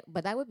wanted,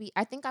 but that would be.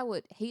 I think I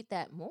would hate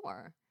that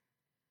more.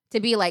 To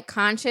be like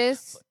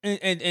conscious.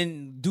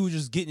 And dude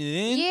just getting it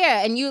in.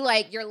 Yeah, and you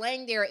like you're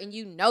laying there and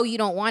you know you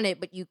don't want it,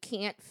 but you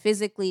can't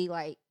physically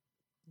like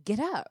get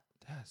up.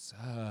 That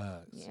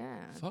sucks. Yeah.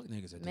 Fuck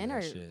niggas that Men do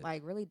are that shit.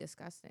 like really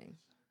disgusting.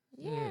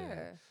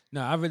 Yeah.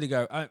 No, I really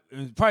got.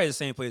 Probably the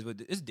same place, but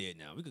it's dead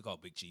now. We could call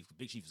Big Chief.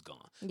 Big Chief is gone.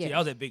 Yeah. See, I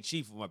was at Big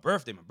Chief for my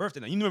birthday.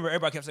 Now, you remember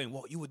everybody kept saying,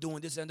 "Whoa, you were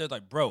doing this and that."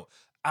 Like, bro,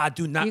 I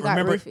do not You got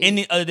remember roofied.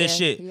 any of this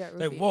Yeah, shit. you got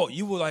Like, roofied. whoa,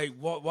 you were like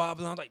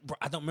wobbling. I was like, bro,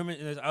 I don't remember.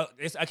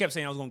 I kept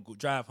saying I was gonna go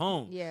drive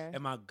home. Yeah.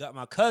 And my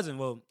cousin.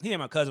 Well, he ain't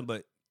my cousin,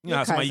 but you know Your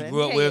how somebody you cousin.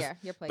 grew up Yeah, with. yeah,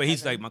 your play But he's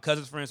cousin. like my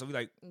cousin's friend, so we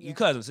like Yeah. you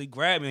cousin. So he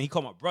grabbed me and he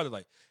called my brother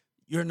like,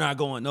 "You're not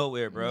going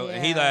nowhere, bro."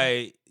 And he Yeah.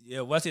 like.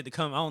 Yeah, Wesley had to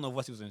come. I don't know if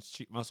Wesley was in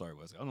Cheeks. I'm sorry,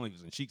 Wesley. I don't know if he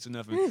was in Cheeks or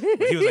nothing.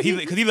 But he was like,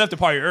 because he left the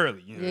party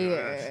early. You know?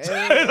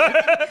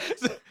 Yeah.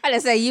 I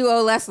just say you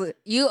owe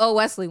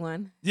Wesley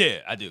one.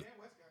 Yeah, I do.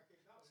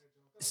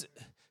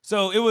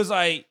 So it was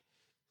like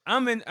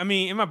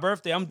in my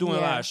birthday, I'm doing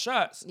a lot of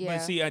shots. Yeah.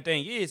 But see, the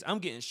thing is, I'm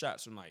getting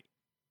shots from like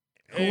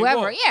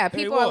Whoever. Walt. Yeah,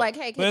 people are Walt. like,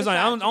 hey, but it's take a like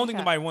shot, I don't take a think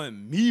shot. nobody wanted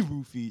me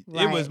roofied.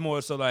 It was Right.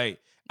 more so like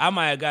I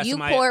might have got You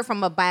somebody. poured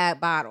from a bad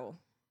bottle.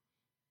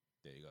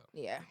 There you go.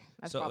 Yeah.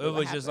 That's So probably it what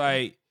was just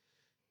happened. like,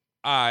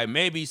 all right,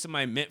 maybe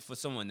somebody meant for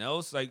someone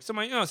else. Like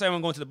somebody, you know what I'm saying?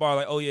 I'm going to the bar,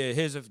 like, oh yeah,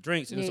 here's the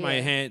drinks. And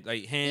somebody hands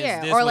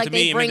yeah, this or one like to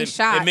me. they bring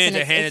shots it meant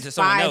and to hand it it's to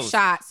someone 5 else.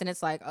 shots and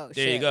it's like, oh There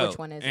shit, you go. which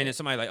one is and it? then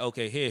somebody like,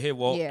 okay, here,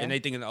 walk. Yeah. And they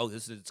thinking, oh,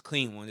 this is a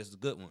clean one. This is a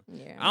good one.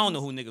 Yeah. I don't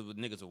know who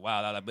niggas are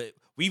wild out, but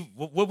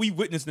what we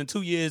witnessed in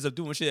 2 years of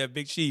doing shit at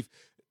Big Chief,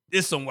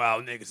 there's some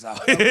wild niggas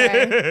out here.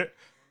 Okay.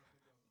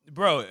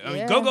 Bro, I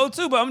mean, go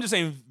too, but I'm just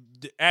saying,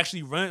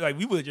 actually run, like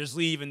we would just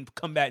leave and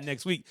come back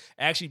next week,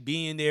 actually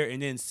being there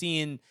and then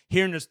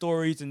hearing the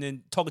stories and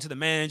then talking to the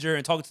manager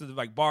and talking to the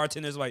like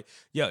bartenders, like,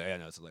 yeah,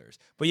 no, it's hilarious.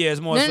 But yeah, it's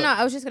more. No,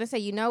 I was just gonna say,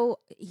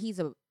 he's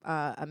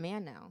a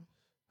man now.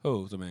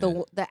 Who's the man?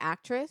 The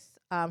actress,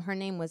 her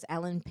name was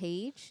Ellen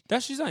Page.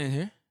 She's not in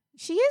here.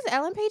 She is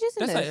Ellen Page,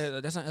 isn't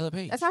it? That's not Ellen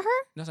Page. That's not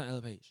her. That's not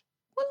Ellen Page.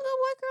 What little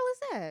white girl is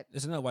that?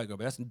 It's another white girl,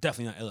 but that's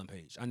definitely not Ellen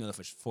Page. I know that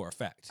for a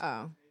fact.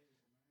 Oh.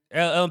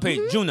 Ellen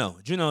Page, Juno,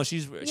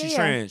 she's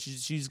trans.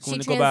 She's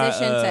going to go by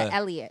to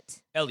Elliot.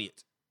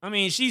 Elliot. I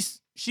mean,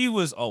 she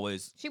was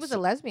always. She was a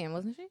lesbian,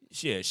 wasn't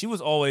she? Yeah, she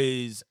was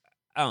always.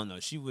 I don't know.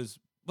 She was.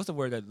 What's the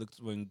word that looks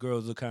when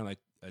girls look kind of like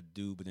a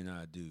dude, but they're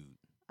not a dude?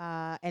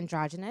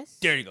 Androgynous.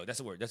 There you go. That's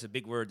a word. That's a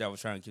big word that I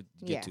was trying to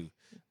get to.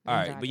 All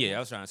right, but yeah, I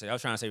was trying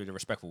to say the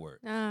respectful word.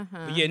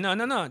 But yeah,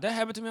 no, that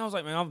happened to me. I was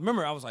like, man,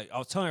 I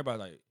was telling everybody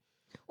like.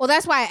 Well,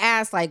 that's why I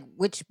asked, like,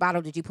 which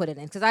bottle did you put it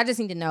in? Because I just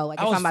need to know, like,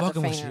 if I'm about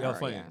to faint.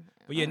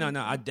 But yeah, no,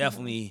 I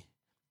definitely,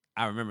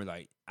 I remember,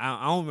 like,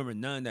 I don't remember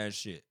none of that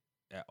shit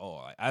at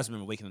all. Like, I just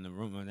remember waking up in the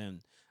room and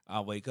then I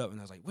wake up and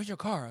I was like, where's your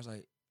car? I was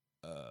like,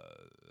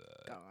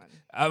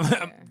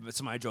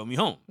 somebody drove me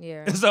home.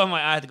 Yeah. So I'm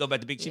like, I had to go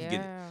back to Big Chief to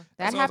get it.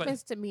 That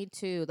happens to me,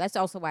 too. That's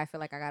also why I feel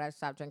like I got to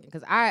stop drinking.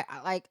 Because I,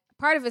 like,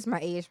 part of it's my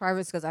age, part of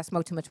it's because I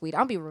smoke too much weed.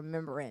 I'll be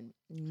remembering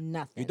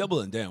nothing. You're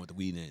doubling down with the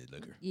weed and the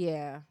liquor.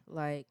 Yeah,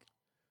 like,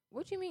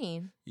 what you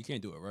mean? You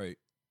can't do it right.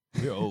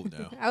 You're old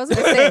now. I was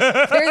going to say,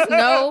 there's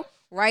no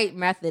right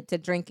method to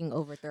drinking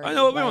over 30. I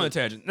know, we're on a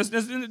tangent. Let's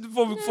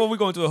before we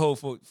go into a whole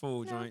full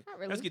joint. Not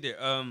really. Let's get there.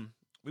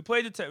 We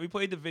played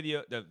the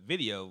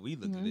video. We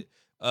looked at it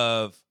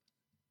of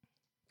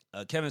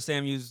Kevin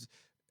Samuels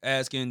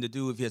asking the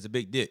dude if he has a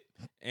big dick,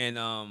 and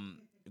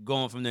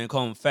going from there and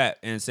calling him fat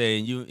and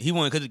saying he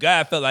wanted, because the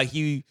guy felt like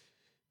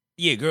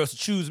girls should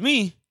choose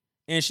me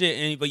and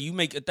shit, but you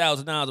make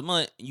 $1,000 a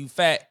month, you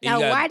fat. And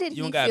now, why did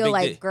he feel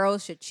like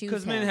girls should choose him?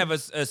 Because men have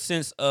a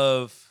sense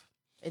of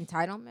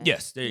entitlement.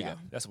 Yes, there you go.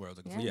 That's what I was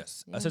looking for.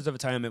 Yes, a sense of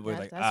entitlement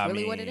where that's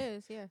really what it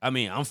is. Yeah. I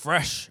mean, I'm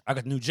fresh. I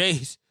got new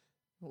J's.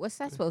 What's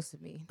that supposed to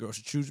be? Girls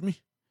should choose me.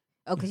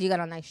 Oh, because you got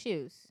on nice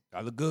shoes.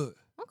 I look good.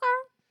 Okay.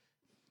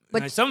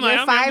 But like, you're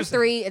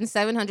 5'3" and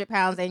 700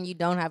 pounds, and you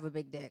don't have a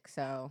big dick.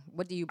 So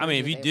what do you? I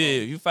mean, if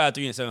you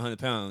 5'3" and 700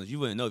 pounds, you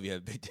wouldn't know if you had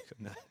a big dick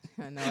or not.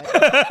 I know.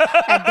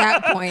 At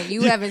that point,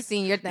 you haven't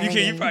seen your thing.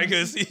 You probably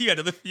couldn't see. You got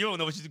to lift. You don't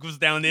know what goes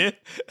down there.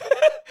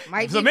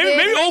 So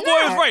maybe old boy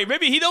is right.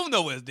 Maybe he don't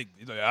know what his dick.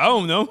 He's like, I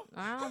don't know.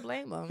 I don't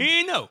blame him. He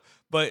ain't know.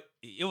 But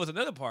it was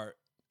another part.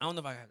 I don't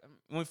know if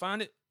when we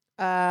find it.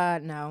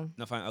 No.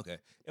 No, fine. Okay.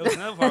 It was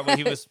another part where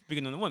he was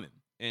speaking on the women,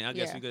 and I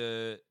guess we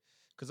could.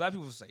 Because a lot of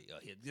people say, oh,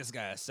 yeah, this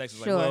guy has sex.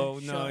 It's like, well,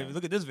 no, if you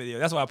look at this video.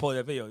 That's why I pulled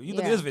that video. You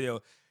look at this video,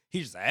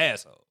 he's just an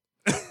asshole.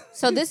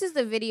 So this is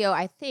the video,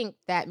 I think,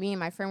 that me and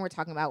my friend were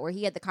talking about, where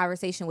he had the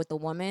conversation with the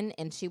woman,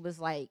 and she was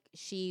like,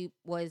 she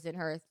was in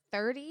her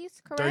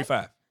 30s,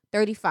 correct?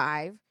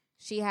 35.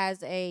 She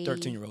has a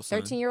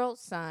 13-year-old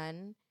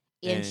son.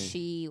 And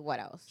she, what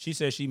else? She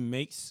says she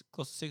makes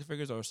close to 6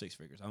 figures or 6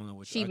 figures. I don't know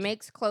what she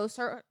makes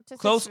closer to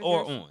 6 close figures.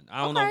 or on.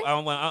 I don't know.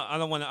 I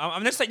don't want to.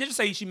 I'm just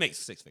say she makes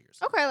 6 figures.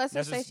 Okay, let's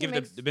just say she give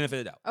makes it the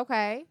benefit of the doubt.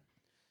 Okay,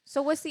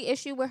 so what's the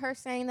issue with her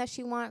saying that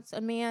she wants a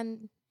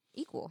man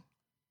equal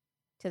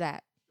to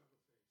that?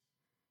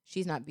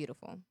 She's not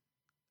beautiful.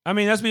 I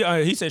mean,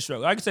 he said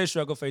struggle. I could say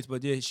struggle face,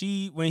 but yeah,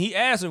 when he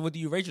asked her, "What do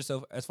you rate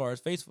yourself as far as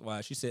face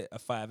wise?" She said a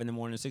 5 in the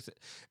morning, 6,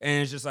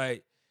 and it's just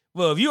like,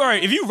 well, if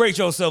you rate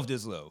yourself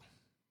this low.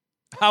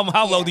 How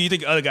low do you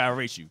think the other guy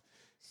rates you?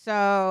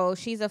 So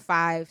she's a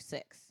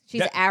 5'6".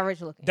 She's average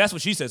looking. That's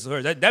what she says to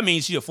her. That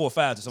means she's a 4 or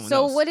 5 to someone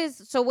else.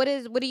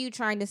 What are you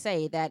trying to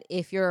say? That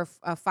if you're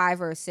a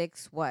 5 or a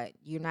 6, what,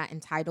 you're not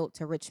entitled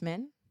to rich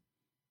men?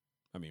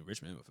 I mean,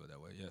 rich men would feel that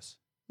way. Yes.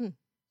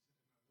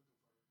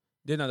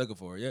 They're not looking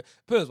for it. Yeah.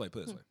 Put it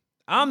this way.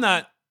 I'm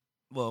not.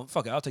 Well,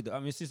 fuck it. I'll take the.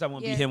 I mean, since I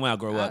want to be him when I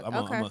grow up, go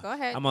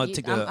ahead. I'm gonna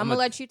take the. I'm gonna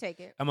let you take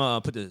it. I'm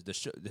gonna put his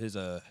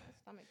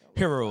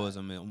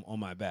heroism on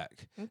my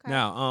back. Okay.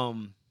 Now,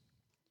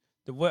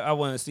 what I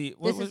want to see.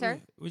 This is her.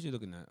 What you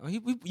looking at? Oh,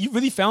 you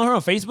really found her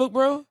on Facebook,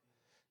 bro?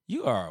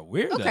 You are a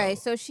weirdo. Okay,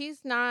 so she's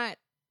not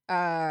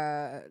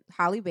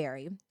Halle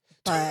Berry,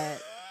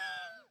 but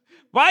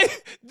why?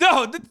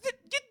 No, get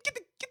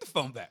the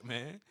phone back,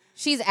 man.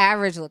 She's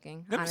average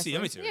looking. Let me see.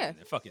 Yeah.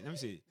 Fuck it. Let me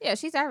see. Yeah,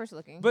 she's average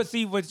looking. But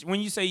see, when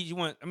you say you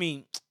want, I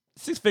mean,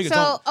 Six figures.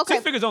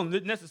 Six figures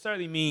don't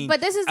necessarily mean. But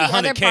this is the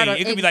other part of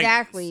it could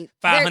exactly. be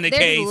like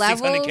 500K,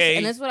 600K,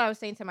 and this is what I was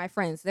saying to my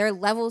friends. There are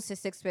levels to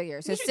six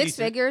figures. So six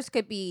figures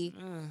could be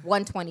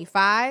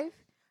 125.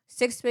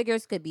 Six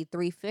figures could be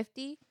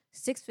 350.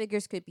 Six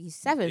figures could be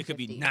 750. It could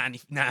be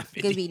 950.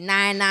 It could be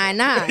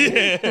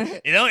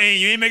 999.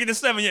 You ain't making the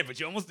 7 yet, but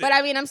you almost did. But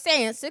I mean, I'm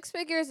saying six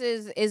figures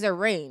is a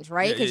range,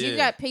 right? Because you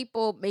got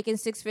people making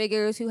six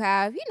figures who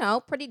have,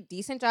 pretty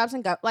decent jobs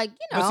and like,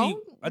 See,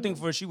 I think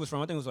where she was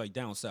from, I think it was like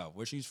down south.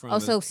 Where she's from. Oh,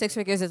 so six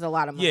figures is a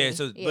lot of money. Yeah.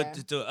 So, but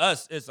to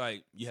us, it's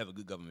like you have a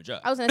good government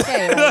job. I was gonna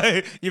say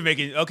like, you're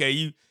making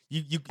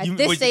You at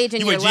this stage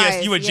in your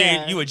life, you a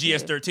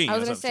GS13. I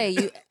was gonna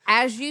say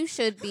as you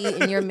should be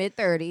in your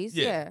mid-30s.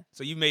 Yeah.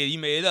 So you made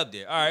it up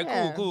there. All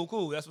right,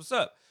 cool. That's what's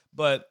up.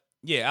 But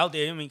yeah, out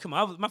there, I mean, come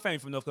on. My family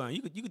from North Carolina.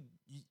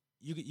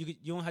 You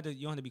don't have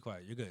to be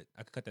quiet. You're good.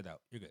 I could cut that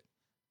out. You're good.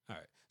 All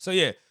right. So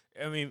yeah,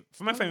 I mean,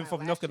 for my family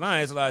from North Carolina,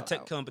 there's a lot of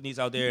tech companies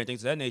out there and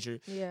things of that nature.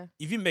 Yeah.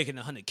 If you're making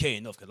 $100K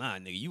in North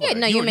Carolina, nigga,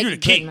 you're making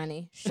good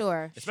money.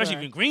 Sure. Especially if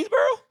you're in Greensboro.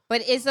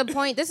 But it's the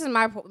point. This is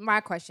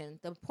my question.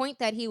 The point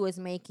that he was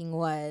making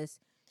was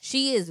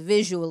she is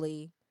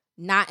visually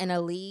not in a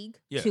league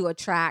to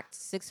attract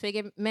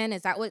six-figure men.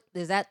 Is that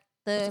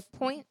the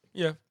point?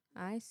 Yeah.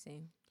 I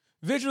see.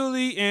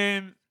 Visually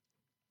and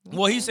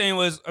what he's saying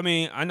was, I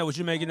mean, I know what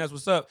you're making. That's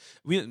what's up.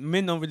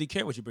 Men don't really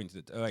care what you bring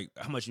to like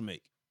how much you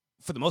make.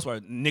 For the most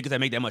part, niggas that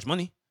make that much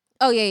money.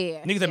 Oh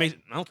yeah. Niggas that make,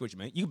 I don't care what you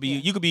make.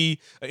 You could be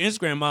an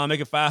Instagram mom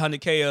making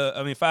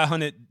 $500K.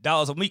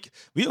 $500 a week.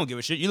 We don't give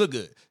a shit. You look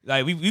good.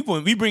 Like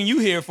we bring you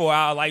here for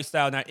our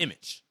lifestyle and our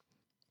image.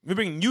 We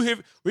bring you here.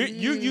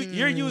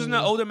 You're using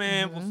an older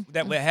man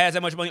that has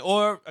that much money,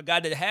 or a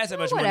guy that has that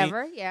much money.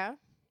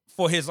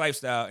 For his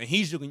lifestyle, and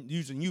he's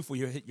using you for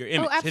your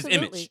image, his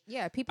image.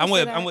 Yeah, people.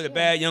 I'm with a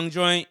bad young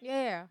joint.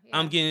 Yeah.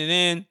 I'm getting it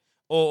in,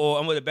 or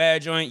I'm with a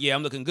bad joint. Yeah,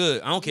 I'm looking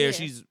good. I don't care if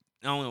she's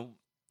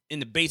in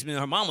the basement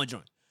of her mama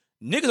joint.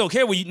 Niggas don't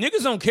care where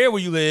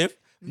you live.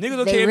 Niggas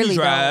don't care if you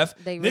drive.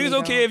 Niggas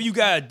don't care if you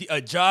got a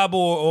job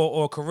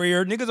or a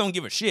career. Niggas don't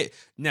give a shit.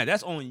 Now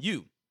that's on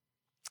you.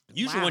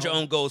 You should want your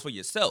own goals for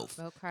yourself.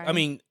 Okay. I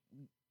mean,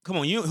 come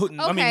on,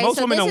 most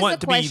women don't want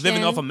to be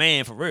living off a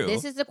man for real.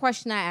 This is the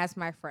question I asked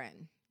my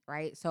friend,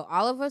 right? So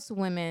all of us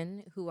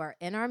women who are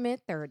in our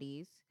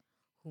mid-30s,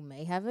 who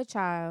may have a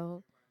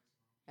child,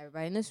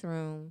 everybody in this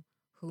room,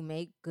 who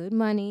make good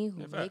money,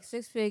 who make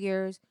six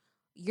figures,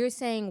 you're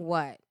saying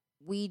what?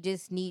 We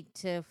just need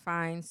to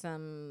find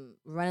some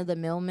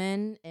run-of-the-mill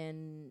men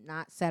and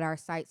not set our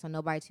sights on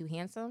nobody too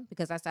handsome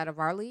because that's out of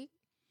our league?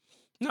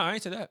 No, I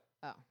ain't say that.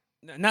 Oh.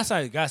 Not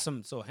saying I got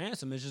something so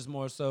handsome. It's just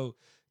more so,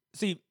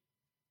 see,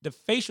 the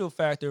facial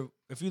factor,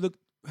 if you look,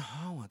 I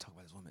don't want to talk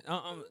about this woman.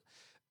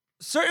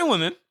 Certain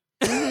women,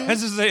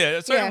 let's just say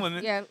it. Certain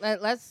women. Yeah,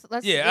 let's.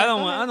 Yeah, I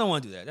don't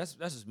want to do that. That's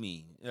just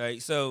mean.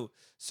 Right? So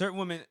certain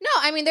women. No,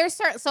 I mean there's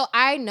certain. So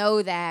I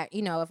know that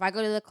if I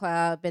go to the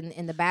club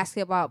and the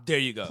basketball there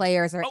you go.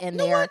 Players are in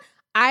there,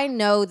 I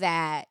know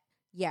that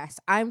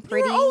yes, I'm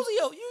pretty.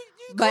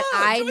 But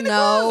I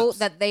know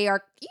that they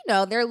are.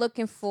 They're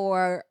looking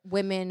for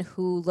women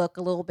who look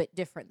a little bit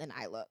different than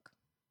I look,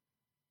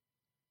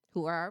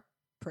 who are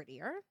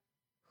prettier,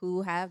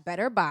 who have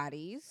better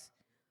bodies.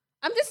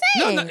 I'm just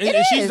saying.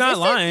 No, she's not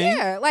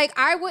lying. Like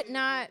I would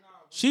not.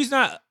 She's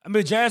not. I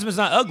mean, Jasmine's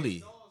not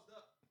ugly.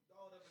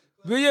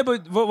 But yeah,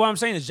 but what I'm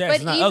saying is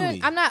Jasmine's not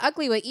ugly. I'm not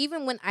ugly, but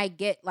even when I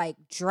get like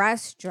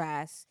dress,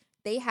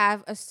 they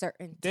have a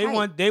certain type. They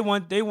want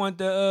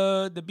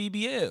the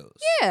BBLs.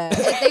 Yeah,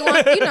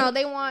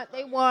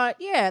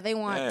 they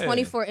want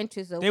 24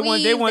 inches of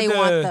weave. They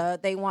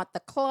want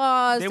the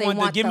claws. They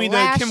want give the me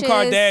lashes. the Kim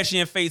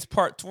Kardashian face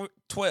part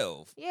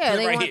 12. Yeah,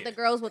 they want the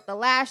girls with the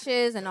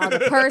lashes and all the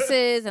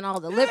purses and all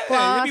the lip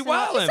gloss. They be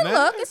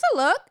wildin', It's a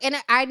look, and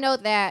I know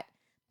that.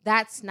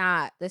 That's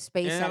not the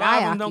space that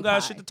I occupy. Don't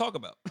got shit to talk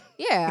about.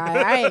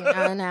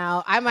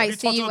 Yeah, I might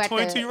see you at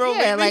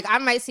the I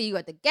might see you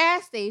at the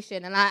gas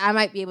station, and I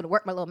might be able to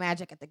work my little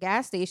magic at the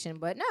gas station.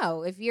 But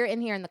no, if you're in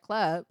here in the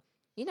club,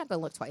 you're not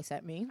gonna look twice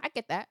at me. I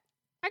get that.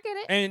 I get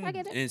it. I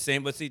get it. And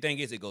same, but see, thing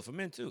is, it goes for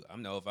men too. I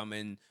know if I'm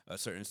in a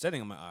certain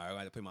setting, I'm like, all right, I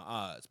got to play my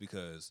odds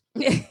because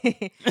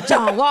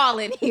John Wall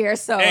in here.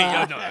 So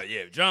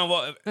John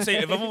Wall. Say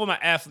if I'm with my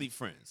athlete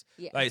friends,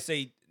 like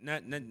say.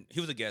 Not,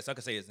 he was a guest. I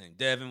could say his name.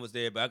 Devin was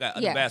there, but I got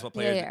other basketball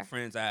players,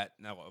 friends.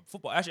 Now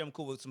football. Actually, I'm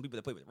cool with some people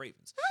that play with the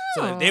Ravens.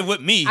 So if they're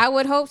with me, I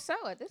would hope so.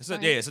 At this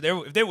point. So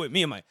if they're with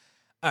me, I'm like,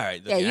 all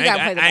right. Look, you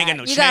gotta play the back. I ain't got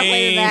no you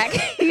chain. Gotta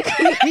play the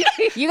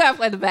back. You gotta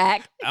play the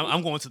back.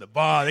 I'm going to the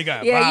bar. They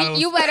got bottles.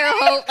 You better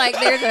hope like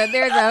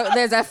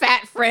there's a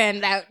fat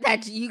friend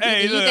that you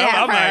can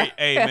have. I'm like,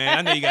 hey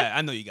man,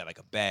 I know you got like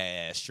a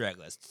bad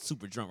straggler that's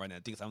super drunk right now.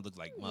 Thinks I'm looking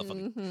like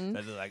motherfucker.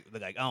 That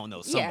look like I don't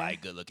know somebody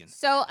good looking.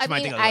 So I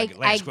mean, I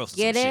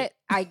get it.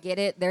 I get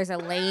it. There's a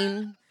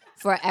lane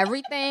for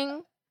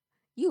everything.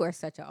 You are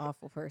such an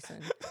awful person.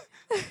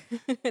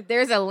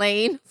 There's a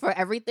lane for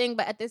everything,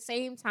 but at the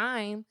same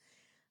time,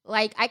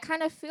 like I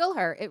kind of feel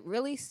her. It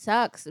really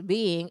sucks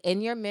being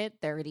in your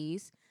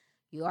mid-30s.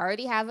 You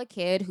already have a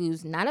kid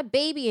who's not a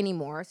baby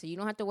anymore, so you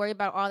don't have to worry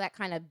about all that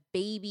kind of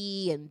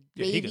baby and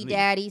baby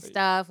daddy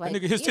stuff. Like,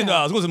 like, nigga, here's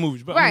 $10. What's the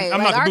movie? Right. I'm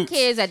like not our the boots.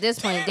 kids at this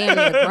point, damn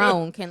near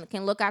grown,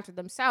 can look after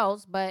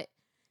themselves, but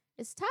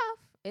it's tough.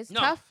 It's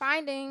tough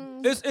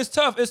finding. It's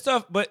tough. It's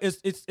tough, but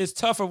it's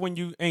tougher when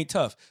you ain't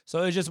tough.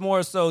 So it's just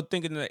more so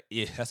thinking that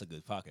that's a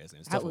good podcast.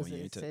 It's tougher when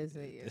you ain't tough.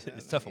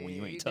 It's tougher when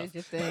you ain't tough.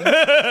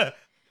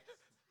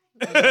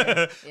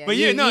 But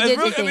yeah, no,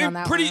 it's real. I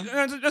mean, pretty.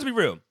 Let's be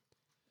real.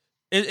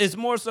 It's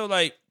more so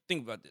like,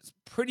 think about this.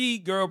 Pretty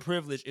girl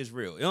privilege is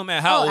real. It don't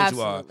matter how old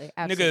you are.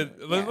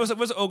 Nigga, what's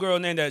the old girl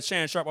name that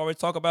Shannon Sharp always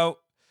talk about?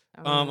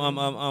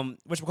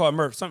 What you call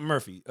it? Something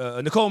Murphy.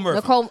 Nicole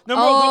Murphy.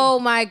 Oh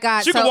my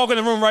God. She can walk in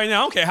the room right now.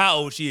 I don't care how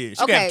old she is.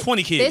 She can have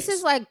 20 kids. This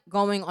is like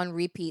going on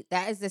repeat.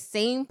 That is the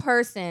same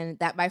person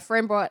that my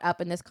friend brought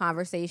up in this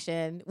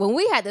conversation when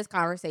we had this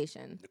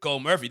conversation. Nicole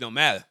Murphy don't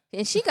matter.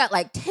 And she got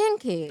like 10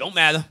 kids. Don't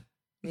matter.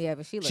 Yeah,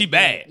 but she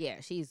bad. Yeah,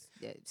 she's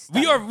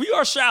we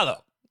are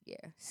shallow. Yeah,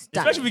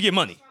 stunning. Especially if we get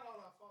money.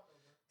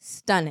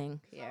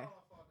 Stunning. Yeah.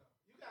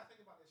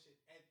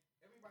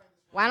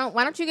 Why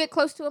don't you get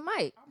close to a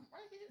mic?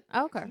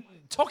 Okay.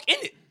 Talk in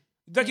it.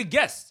 Like a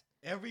guest.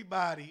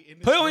 Everybody in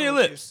this put it on your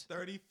lips.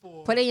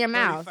 34. Put it in your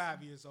mouth.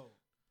 35 years old.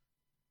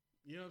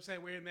 You know what I'm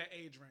saying? We're in that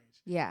age range.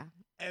 Yeah.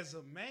 As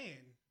a man,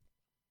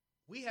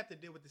 we have to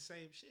deal with the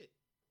same shit.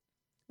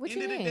 What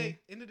you mean?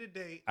 End of the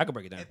day, I can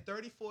break it down. At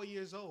 34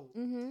 years old,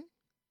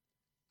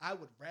 I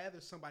would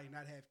rather somebody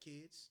not have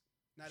kids,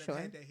 not have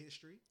had that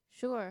history.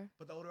 Sure.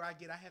 But the older I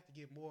get, I have to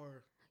get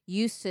more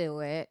used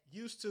to it.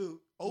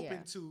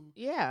 Open to.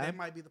 That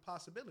might be the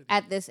possibility.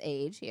 At this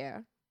age, yeah.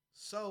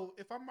 So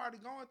if I'm already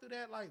going through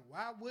that, like,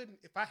 why wouldn't,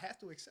 if I have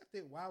to accept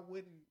it, why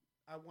wouldn't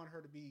I want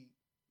her to be,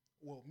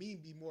 me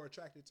be more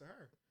attracted to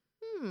her?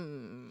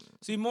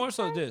 See, more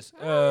so this.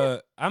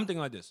 I'm thinking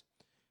like this.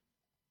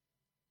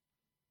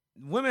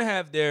 Women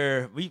have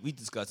their. We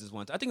discussed this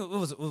once. I think it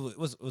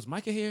was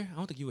Micah here. I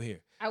don't think you were here.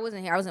 I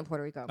wasn't here. I was in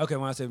Puerto Rico. Okay,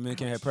 when I said men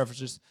can't have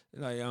preferences,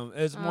 like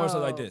it's more so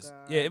like this. God.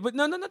 Yeah, but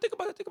no. Think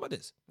about it. Think about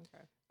this.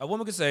 Okay. A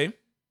woman could say,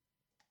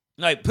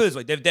 like, put it this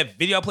way, that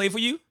video I played for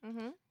you.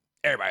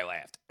 Everybody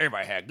laughed.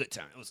 Everybody had a good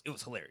time. It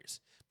was hilarious.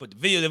 But the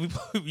video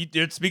that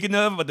they're speaking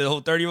of, but the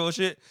whole 30-year-old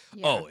shit,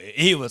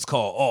 it was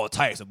called all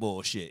types of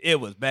bullshit. It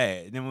was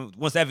bad. And then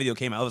once that video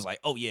came out, I was like,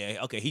 oh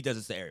yeah, okay, he does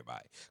this to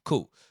everybody.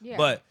 Cool. Yeah.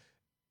 But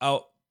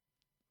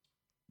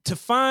to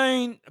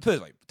find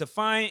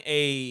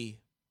a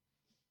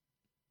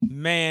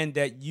man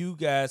that you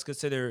guys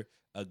consider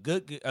a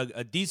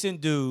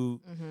decent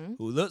dude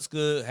who looks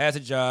good, has a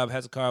job,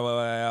 has a car,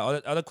 all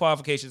the other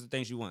qualifications and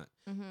things you want.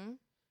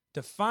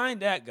 To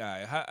find that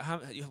guy,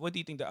 what do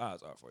you think the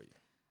odds are for you?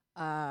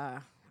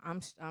 I'm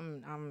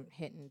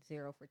hitting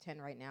 0 for 10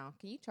 right now.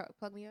 Can you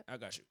plug me up? I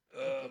got you.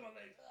 I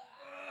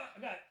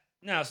got it.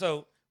 Now,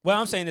 so what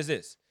I'm saying is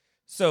this.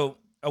 So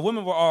a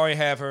woman will already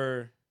have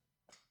her,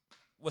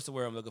 what's the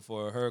word I'm looking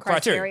for? Her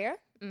criteria.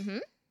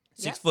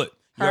 6 foot.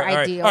 Her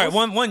ideals. All right,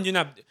 one, you're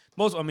not,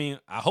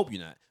 I hope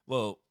you're not.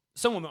 Well,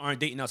 some women aren't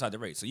dating outside the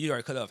race. So you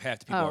already cut off half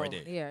the people right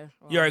there. Yeah.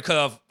 Well, you already cut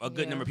off a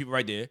good number of people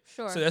right there.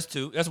 Sure. So that's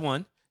 2. That's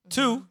 1.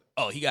 2,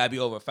 he gotta be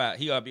over 5.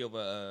 He gotta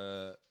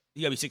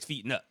be 6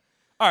 feet and up.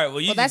 All right,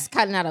 well, that's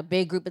cutting out a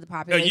big group of the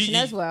population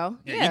as well.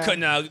 Yeah, you're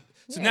cutting out.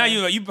 So now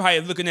you probably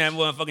looking at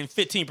motherfucking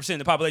 15% of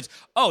the population.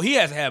 Oh, he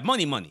has to have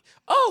money.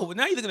 Oh, well,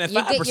 now you're looking at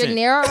 5%. You're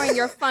narrowing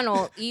your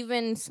funnel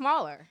even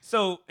smaller.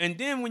 So, and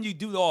then when you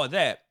do all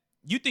that,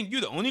 you think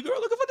you're the only girl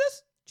looking for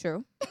this?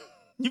 True.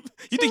 You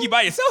think you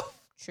by yourself?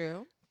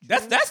 True.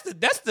 That's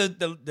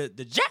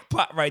the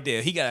jackpot right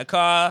there. He got a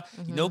car,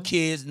 no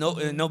kids, no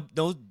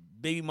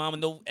baby mama,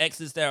 no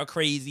exes that are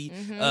crazy.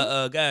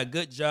 Got a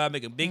good job,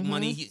 making big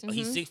money.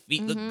 He's 6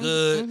 feet, look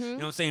good. You know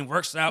what I'm saying?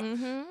 Works out.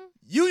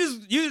 You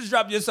just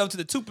drop yourself to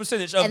the 2% of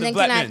the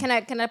black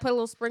men. Can I put a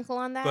little sprinkle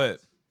on that? But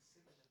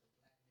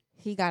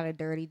he got a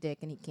dirty dick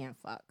and he can't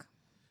fuck.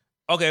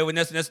 Okay, well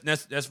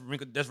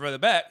that's rather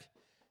back.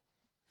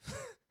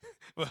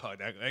 Well,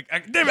 damn it,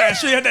 I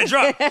should have that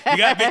drop. You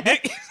got a big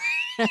dick.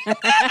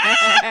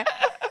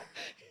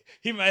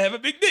 He might have a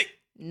big dick.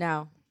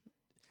 No.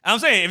 I'm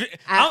saying,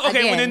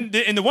 again, when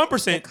in the 1%,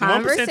 the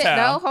 1%.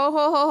 No,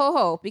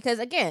 ho. Because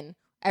again,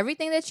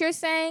 everything that you're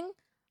saying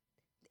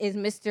is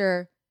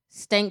Mr.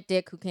 Stank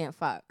Dick who can't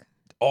fuck.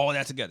 All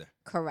that together.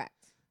 Correct.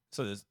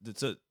 So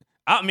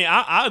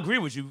I agree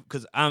with you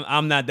because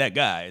I'm not that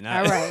guy.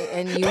 All right,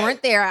 and you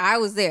weren't there. I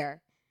was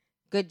there.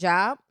 Good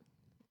job.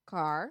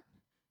 Car,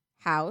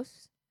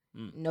 house,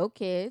 no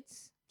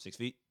kids. 6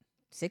 feet.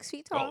 6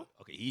 feet tall. Oh,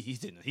 okay.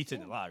 He's in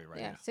the lobby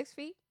right now. Yeah, 6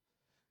 feet.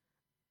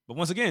 But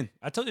once again,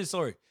 I told you the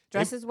story.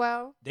 Dresses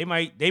well. They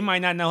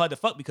might not know how to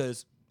fuck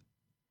because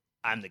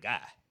I'm the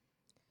guy.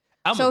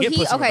 So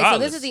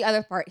this is the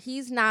other part.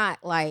 He's not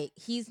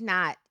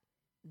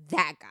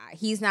that guy.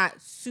 He's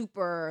not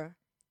super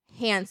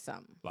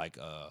handsome. Like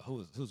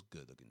who's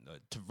good looking?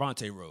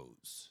 Trevante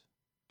Rose.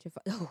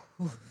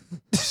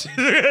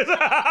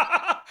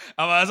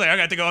 I was like, I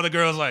gotta think of all the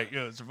girls like,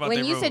 yo, Javante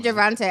When you said Rose.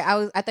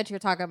 Javante, I thought you were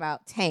talking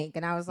about Tank,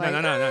 and I was like,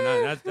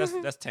 No.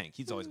 That's Tank.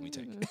 He's always gonna be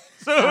Tank.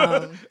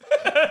 So,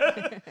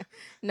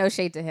 no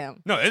shade to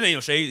him. no, it ain't no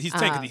shade. He's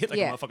Tank because he hit like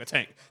yeah. a motherfucking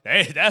Tank.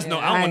 That's no.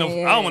 I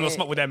don't want no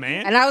smoke with that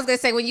man. And I was gonna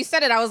say when you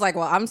said it, I was like,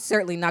 well, I'm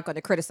certainly not going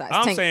to criticize.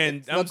 I'm Tank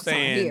saying looks on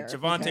here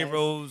Javante because-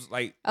 Rose,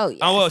 like, Oh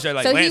yeah. I was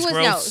like so Lance he was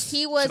Gross,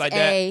 he was shit like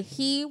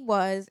he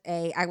was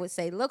a I would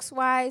say looks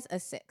wise a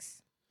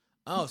 6.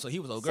 Oh, so he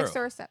was a little girl. 6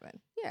 or a 7.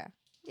 Yeah.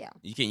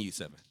 You can't use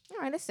 7. All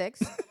right, a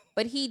 6.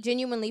 But he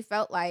genuinely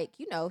felt like,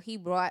 he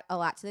brought a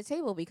lot to the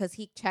table because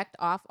he checked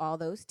off all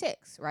those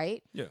ticks,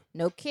 right? Yeah.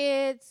 No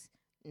kids,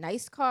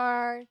 nice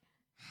car,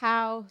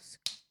 house,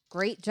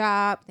 great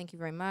job. Thank you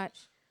very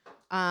much.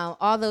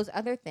 All those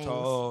other things.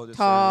 Tall,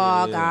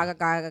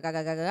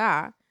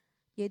 Ga.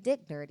 Your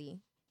dick dirty.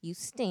 You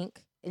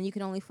stink, and you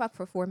can only fuck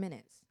for 4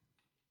 minutes.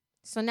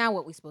 So now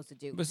what we supposed to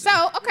do? But-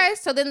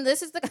 So then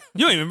this is the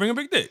You don't even bring a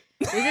big dick.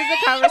 this is the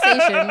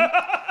conversation.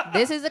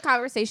 This is the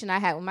conversation I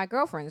had with my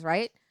girlfriends,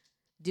 right?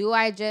 Do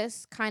I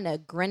just kind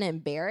of grin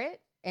and bear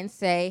it and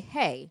say,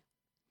 hey,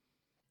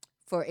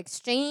 for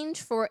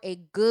exchange for a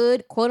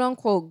good, quote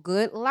unquote,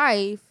 good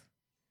life,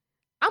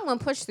 I'm going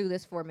to push through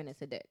this 4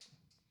 minutes a dick.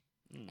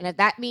 And if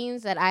that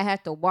means that I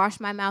have to wash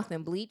my mouth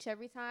and bleach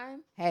every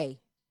time, hey,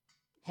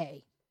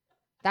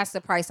 that's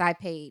the price I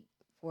paid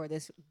for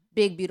this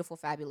big, beautiful,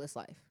 fabulous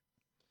life.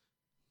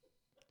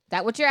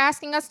 That what you're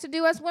asking us to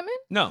do as women?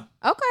 No.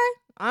 Okay.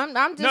 I'm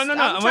just No.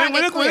 I'm trying to get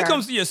When it clear.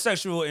 comes to your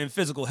sexual and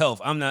physical health,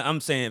 I'm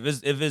saying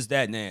if it's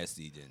that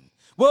nasty, then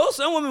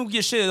some women will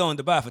get shit on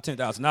Dubai for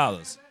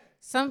 $10,000.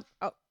 Some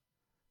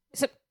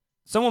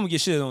women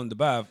get shit on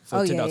Dubai for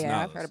 $10,000.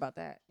 Yeah, I've heard about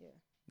that. Yeah.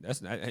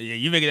 That's not. Yeah,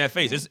 you making that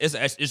face.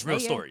 It's real Oh,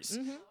 yeah. stories.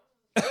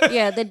 Mm-hmm.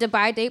 Yeah, the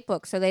Dubai date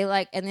book. So they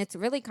and it's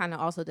really kind of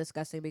also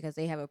disgusting because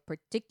they have a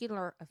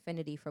particular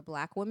affinity for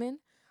Black women.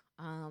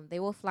 They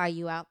will fly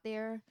you out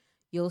there.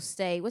 You'll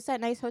stay. What's that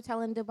nice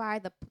hotel in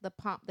Dubai?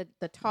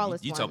 The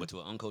tallest You one. talking to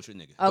an uncultured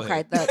nigga. Go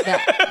Okay,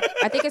 ahead.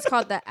 I think it's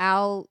called the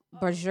Al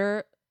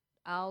Bajur,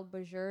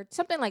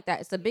 something like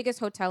that. It's the biggest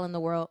hotel in the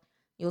world.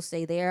 You'll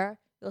stay there.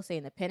 You'll stay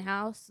in the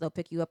penthouse. They'll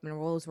pick you up in a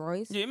Rolls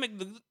Royce. Yeah,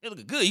 it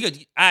look good. You got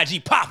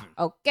IG popping.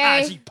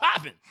 Okay. IG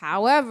popping.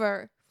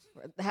 However,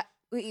 for that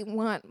we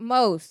want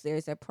most,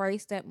 there's a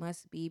price that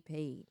must be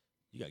paid.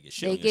 You gotta get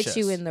shit They on your get chest.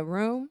 you in the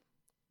room.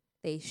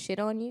 They shit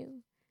on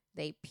you.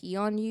 They pee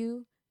on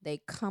you.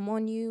 They come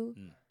on you.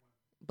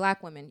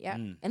 Black women, yeah.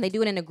 And they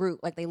do it in a group.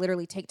 Like they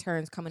literally take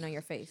turns coming on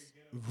your face.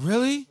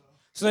 Really?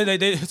 So they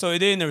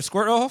didn't never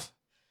squirt off?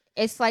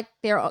 It's like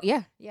they're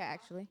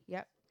actually.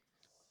 Yep.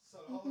 So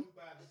all of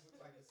Dubai just looks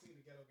like a scene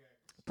of Ghetto Gang.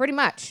 Pretty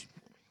much.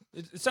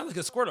 It sounds like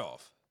a squirt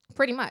off.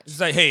 Pretty much. It's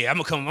like, hey, I'm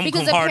gonna come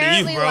Because harder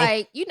than you,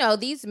 apparently, bro.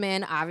 these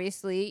men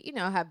obviously,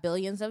 have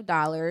billions of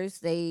dollars.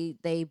 They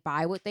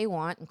buy what they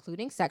want,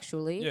 including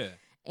sexually. Yeah.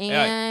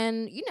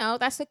 And,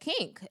 that's a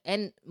kink.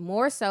 And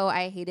more so,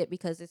 I hate it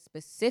because it's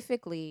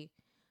specifically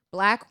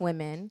Black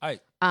women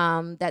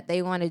that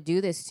they want to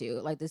do this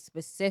to. Like the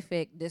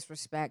specific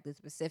disrespect, the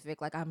specific,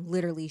 like, I'm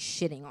literally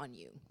shitting on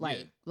you.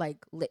 Like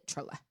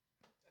literally.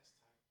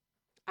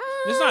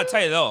 It's not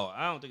tight at all.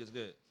 I don't think it's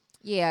good.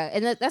 Yeah,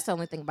 and that's the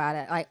only thing about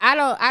it. Like,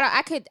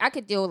 I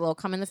could deal with a little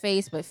cum in the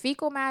face, but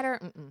fecal matter,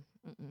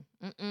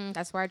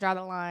 that's where I draw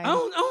the line. I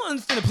don't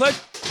understand the pleasure.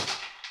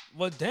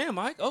 Well, damn,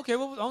 Mike. Okay,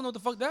 well, I don't know what the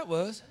fuck that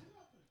was.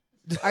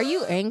 Are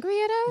you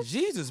angry at us?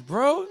 Jesus,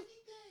 bro.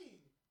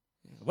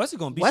 What's it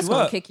gonna beat What's you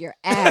gonna up? kick your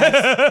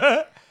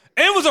ass?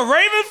 It was a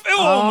Raven.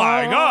 Oh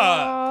my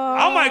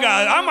god. Oh my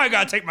god. I might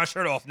gotta take my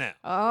shirt off now.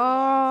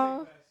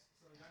 Oh,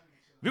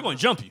 We're gonna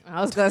jump you.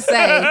 I was gonna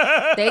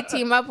say they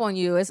team up on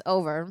you, it's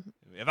over.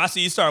 If I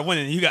see you start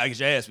winning, you gotta get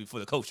your ass beat for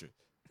the culture.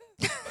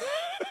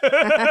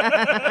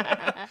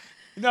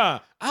 Nah,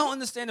 I don't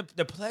understand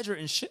the pleasure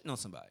in shitting on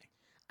somebody.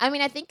 I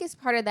mean, I think it's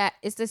part of that.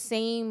 It's the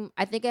same.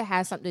 I think it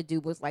has something to do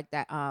with like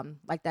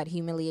that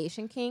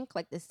humiliation kink,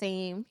 like the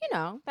same,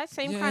 that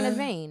same kind of Yeah.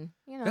 vein.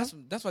 That's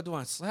what I do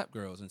when I slap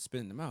girls and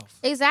spit in the mouth.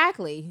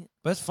 Exactly.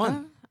 But it's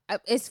fun.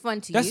 It's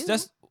fun to you.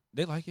 That's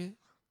they like it.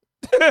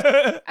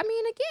 I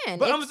mean, again,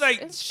 But I'm like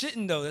it's-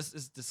 shitting though.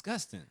 It's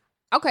disgusting.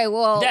 okay.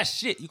 Well, That's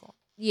shit.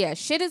 yeah,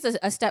 shit is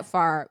a step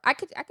far. I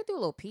could do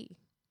a little pee.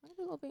 I could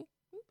do a little pee.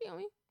 You can pee on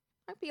me.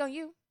 I can pee on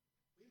you.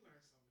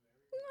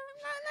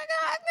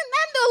 I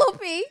can do a little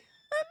pee.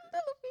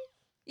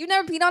 You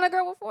never peed on a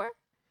girl before?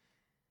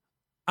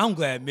 I'm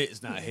glad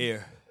Mitt's not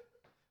here.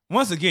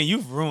 Once again,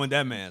 you've ruined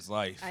that man's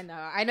life.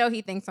 I know.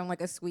 He thinks I'm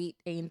like a sweet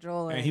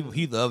angel. And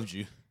he loved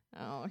you.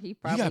 Oh, he You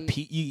probably. got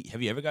pee.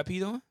 Have you ever got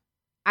peed on?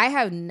 I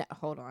have.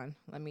 Hold on.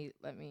 Let me.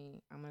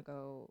 I'm gonna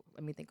go.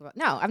 Let me think about.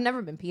 No, I've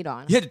never been peed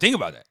on. You had to think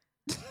about that.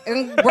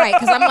 Right,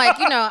 because I'm like,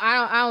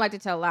 I don't like to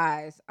tell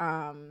lies.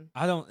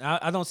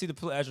 I don't see the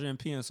pleasure in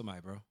peeing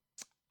somebody, bro.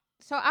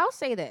 So I'll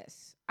say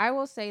this. I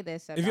will say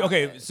this.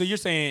 So you're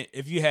saying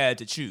if you had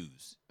to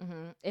choose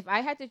If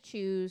I had to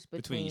choose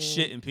between between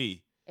shit and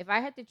pee, If I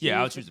had to choose, Yeah,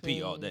 I would choose to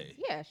pee all between- day.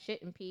 Yeah,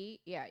 shit and pee.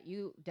 Yeah,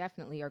 you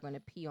definitely are going to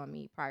pee on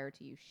me prior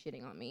to you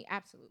shitting on me.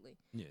 Absolutely,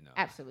 Yeah, no.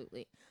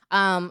 absolutely.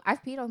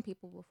 I've peed on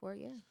people before.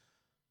 Yeah,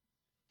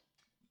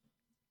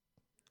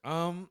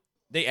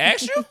 They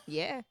asked you?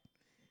 yeah,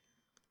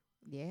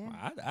 yeah.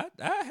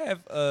 I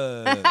have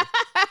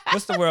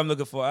what's the word I'm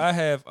looking for? I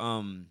have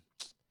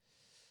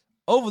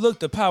overlooked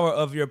the power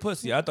of your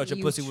pussy. I thought your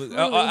You pussy was truly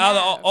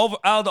out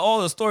of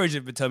all the stories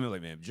you've been telling me,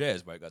 like, man,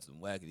 Jazz probably got some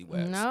wackety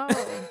whacks. No,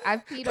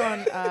 I've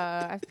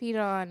peed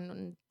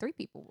on 3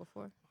 people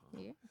before.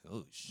 Yeah.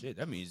 Oh shit,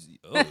 that means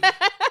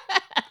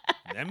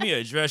let me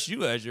address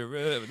you as your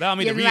allow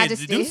me Your to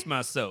Majesty. reintroduce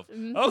myself.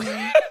 Mhm.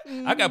 Okay,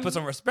 I gotta put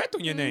some respect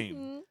on your name.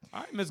 Mhm. All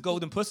right, Miss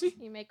Golden Pussy.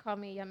 You may call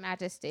me Your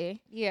Majesty.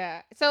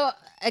 Yeah. So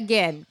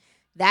again,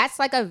 that's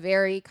like a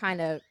very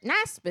kind of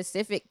not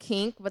specific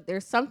kink, but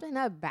there's something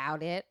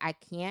about it. I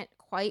can't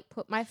quite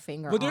put my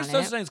finger But there's on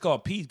such it. things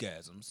called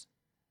peegasms.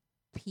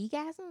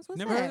 Peegasms? What's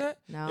Never that? heard of that?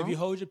 No. If you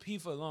hold your pee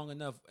for long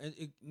enough, and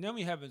it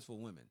normally happens for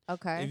women.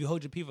 Okay. If you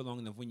hold your pee for long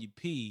enough, when you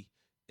pee,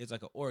 it's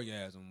like an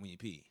orgasm when you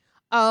pee.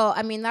 Oh,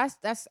 I mean that's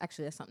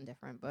something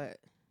different, but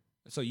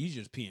So you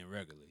just peeing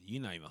regularly.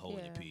 You're not even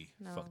holding your Yeah, pee.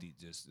 no. Fuck these,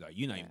 just like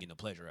you're not even Yeah. getting the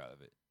pleasure out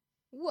of it.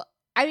 well,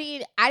 I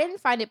mean, I didn't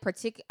find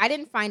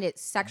it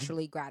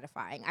sexually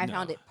gratifying. I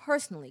found No. it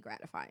personally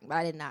gratifying, but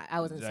I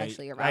wasn't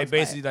sexually aroused. Like by it.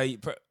 basically,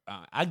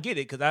 I get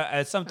it because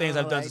I some things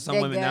Oh, I've done like, to some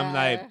women. I'm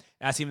like, nigga.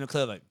 I see them in the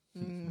club like,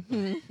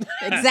 Mhm.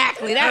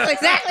 Exactly. That's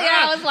exactly what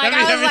I was like. let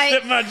me I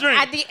sip was my like, drink.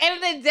 at the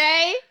end of the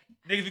day,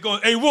 Niggas be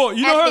going, hey, what?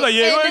 You know at her? the Like,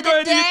 yeah, end go of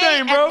ahead, the do your day-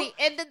 thing, bro. At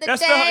the end of the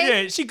That's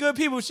day, yeah. She good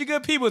people. She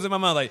good people. It's in my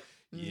mind like,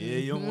 yeah,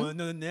 you don't Mhm. want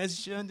no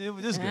nasty shit to do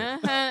with this girl.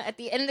 uh-huh. At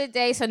the end of the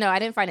day, so no, I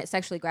didn't find it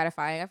sexually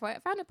gratifying. I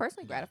found it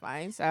personally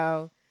gratifying.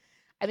 So,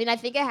 I mean, I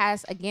think it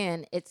has.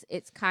 Again, it's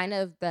kind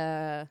of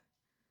the.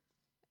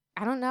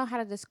 I don't know how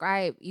to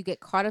describe. You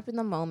get caught up in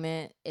the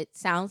moment. It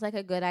sounds like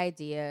a good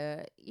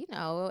idea,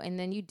 and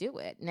then you do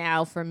it.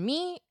 Now, for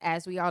me,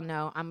 as we all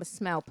know, I'm a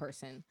smell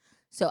person,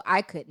 so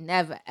I could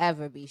never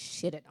ever be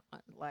shitted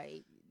on,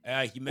 like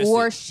You missed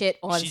or it. shit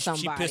on She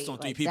somebody. pissed on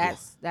 3 Like, people.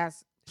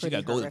 That's She pretty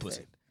got golden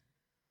horrific. pussy.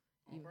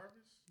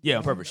 Yeah,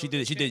 on purpose. She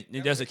did.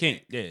 That's a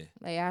kink. Yeah.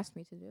 They asked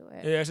me to do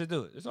it. Yeah, I should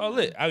do it. It's all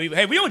lit. I mean,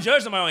 hey, we don't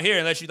judge somebody on here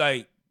unless you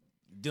like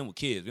dealing with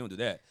kids. We don't do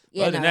that.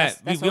 Yeah, Other than no,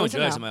 that, that's we don't always a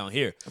judge no. somebody on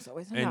here. That's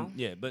always a And no.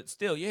 yeah, but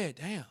still, yeah,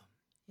 damn,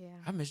 Yeah,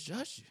 I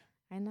misjudged you.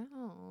 I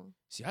know.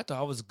 See, I thought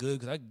I was good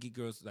because I could get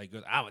girls like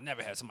girls. I would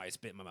never have somebody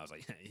spit in my mouth.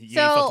 Like, you ain't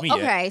So fucked me yet.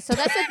 okay, so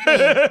that's the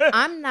thing.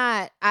 I'm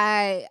not.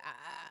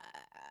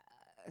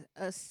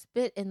 A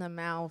spit in the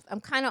mouth. I'm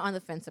kind of on the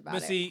fence about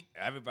But it. see,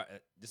 everybody.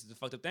 This is the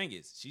fucked up thing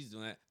is she's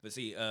doing that. But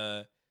see,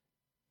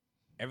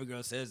 every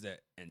girl says that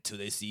until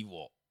they see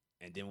Walt,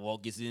 and then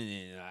Walt gets in,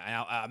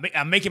 and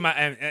I'm making my.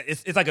 And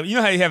it's like you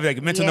know how you have like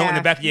a mental note in Yeah.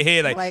 the back of your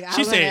head, like, Like,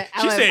 she I'm said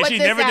gonna she put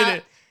never this did out.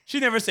 it. She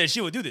never said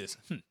she would do this.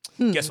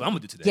 Guess what I'm gonna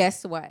do today?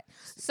 Guess what?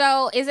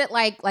 So is it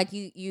like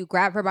you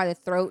grab her by the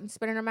throat and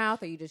spit in her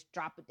mouth, or you just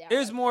drop it down?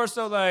 It's more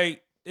so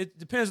like it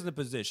depends on the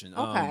position.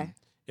 Okay.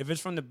 If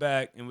it's from the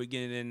back and we're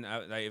getting in,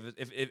 like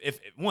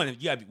if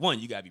you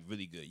gotta be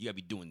really good. You gotta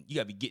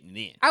be getting it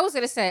in. I was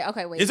gonna say,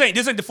 okay, wait. This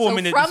ain't the 4 so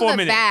minute. from the 4 the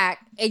minute. back,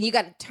 and you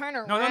got to turn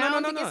around.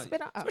 No. to get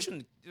spit out. Oh.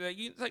 Especially like,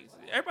 like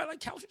everybody like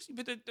couches. You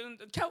put the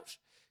couch.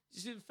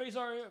 You see the face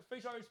already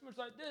smushed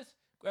like this.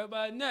 Grab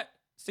by the neck.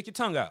 Stick your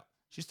tongue out.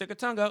 She stick her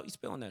tongue out. You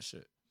spit on that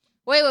shit.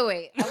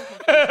 Wait.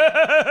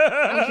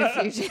 I'm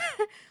confused.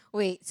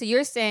 Wait, so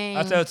you're saying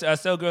I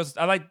tell girls.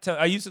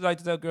 I used to like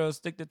to tell girls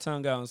stick the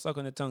tongue out and suck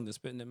on the tongue to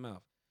spit in their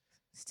mouth.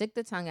 stick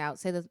the tongue out?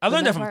 Say the. I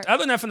learned the that from middle I part.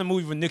 learned that from the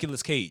movie with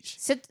Nicolas Cage.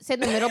 Say the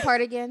middle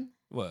part again.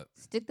 What?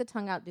 Stick the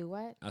tongue out. Do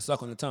what? I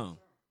suck on the tongue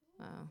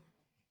Oh,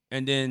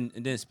 and then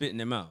spit in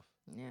their mouth.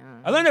 yeah.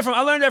 I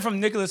learned that from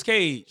Nicolas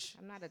Cage.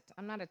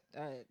 I'm not a.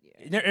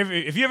 Yeah.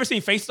 If you ever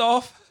seen Face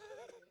Off,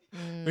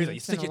 where he's like,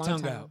 It's been stick a your long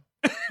tongue time. out.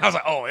 I was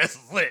like, oh, this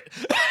is lit.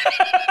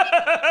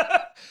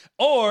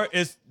 Or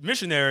it's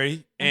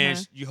missionary, and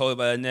Uh-huh. you hold it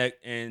by the neck,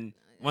 and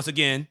once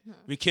again,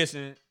 we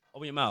kissing.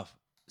 Open your mouth,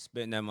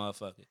 spit in that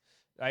motherfucker.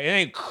 Like it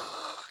ain't.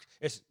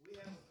 It's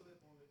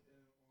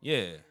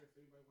yeah.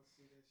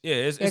 Yeah,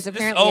 it's There's it's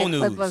apparently old a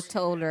clip news. of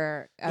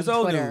Twitter It's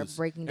old Twitter news.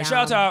 breaking down. And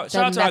shout out to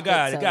our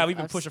guy, the methods guy we've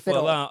been of pushing for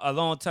spittle. a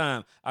long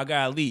time. Our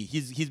guy Lee,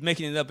 he's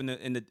making it up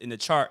in the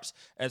charts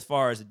as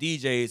far as the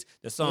DJs.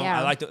 The song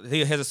Yeah.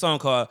 he has a song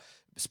called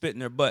 "Spit in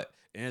Their Butt"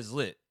 and it's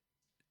lit.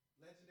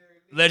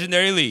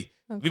 Legendary Lee.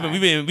 Okay.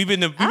 We've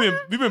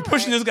been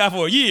pushing this guy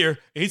for a year,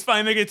 and he's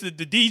finally making it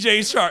to the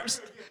DJ's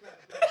charts.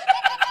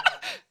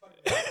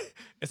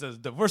 It's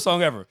the worst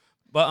song ever.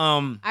 But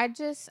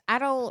I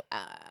don't.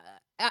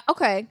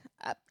 Okay,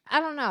 I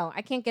don't know.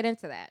 I can't get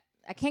into that.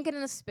 I can't get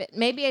into spit.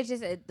 Maybe it's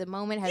just the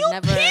moment has you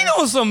never. peed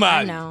on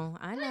somebody,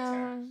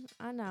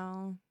 I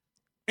know.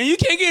 and you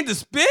can't get into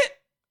spit.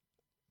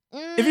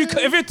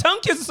 If your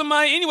tongue kisses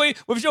somebody anyway,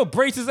 with your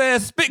braces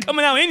ass spit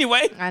coming out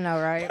anyway. I know,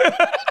 right?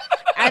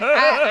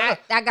 I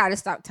gotta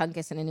stop tongue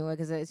kissing anyway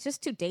because it's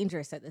just too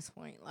dangerous at this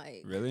point.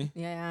 Like, Really?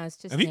 yeah, it's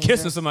just. If you kissing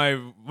dangerous.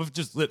 somebody with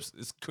just lips,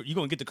 you're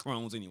gonna get the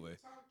Crohn's anyway.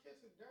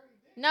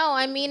 No,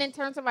 I mean in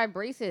terms of my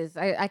braces,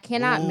 I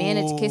cannot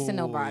manage kissing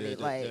nobody.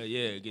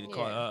 Getting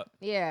caught up.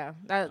 Yeah,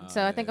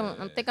 so I think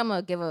I think I'm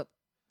gonna give up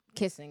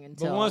kissing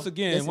until. But once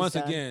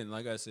done. again,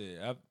 like I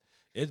said,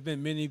 it's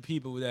been many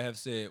people that have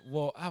said,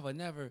 "Well, I would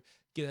never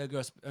get a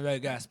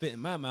guy spit in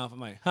my mouth." I'm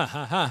like, ha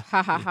ha ha,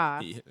 ha ha ha.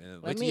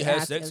 Wait till you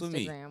have sex with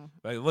me.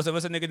 Like, what's the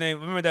nigga name?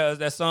 Remember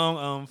that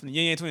song from the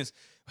Yang Yang Twins?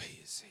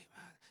 Wait, see,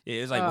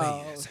 yeah, it's like, wait,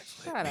 you have sex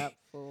with me. Shut up,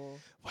 fool.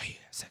 Wait, you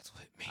have sex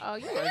with me. Oh,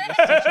 you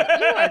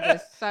are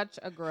just such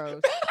a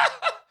gross.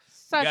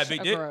 Such got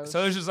big a dick, gross.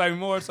 so it's just like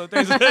more. So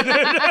things.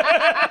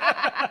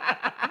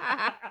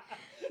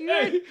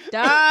 You're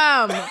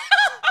dumb.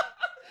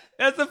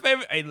 That's a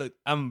favorite. Hey, look,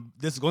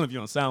 this is going to be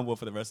on soundboard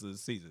for the rest of the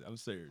season. I'm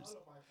serious.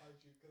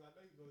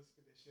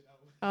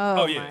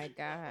 Oh yeah. My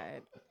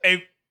god.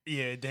 Hey,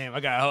 yeah, damn. I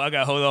got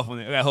to hold off on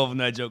it. I got to hold on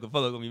that joke.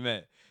 Fellow gonna be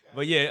mad.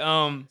 But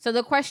yeah. So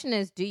the question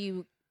is, do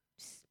you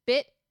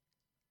spit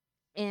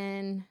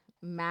in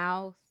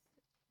mouths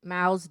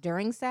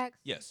during sex?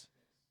 Yes.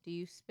 Do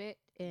you spit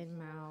in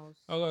mouths?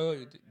 Oh,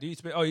 do you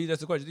spit? Oh,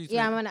 that's the question. Do you spit?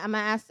 Yeah, I'm gonna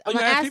ask. I'm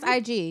gonna ask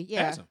IG.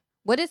 Yeah. Ask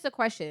what is the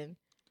question?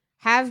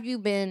 Have you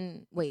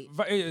been? Wait.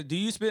 Do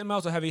you spit in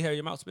mouths or have you had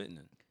your mouth spitting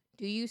in?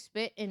 Do you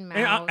spit in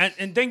mouths?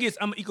 And thing is,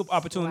 I'm an equal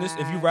opportunist.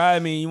 If you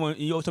ride me, and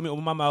you tell me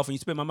open my mouth and you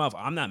spit in my mouth,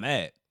 I'm not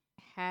mad.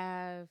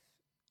 Has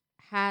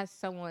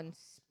someone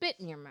spit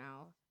in your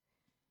mouth?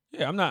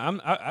 Yeah, I'm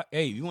not.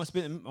 Hey, you want to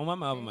spit on my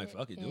mouth? I'm like,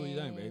 fuck it, do what you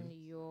think, baby.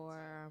 In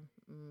your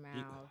mouth.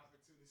 Yeah.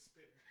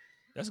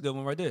 That's a good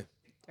one right there.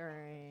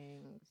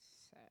 During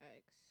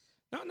sex.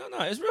 No,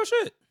 it's real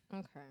shit.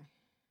 Okay.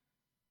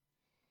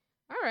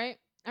 All right.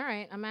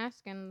 I'm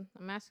asking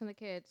the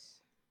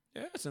kids.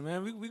 Yeah, so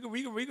man, we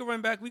can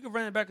run back. We can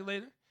run it back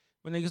later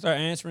when they can start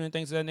answering and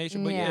things of that nature.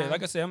 But yeah,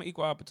 like I said, I'm an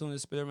equal opportunity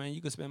spitter, man.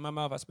 You can spit in my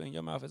mouth, I spit in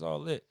your mouth. It's all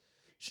lit.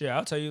 Shit,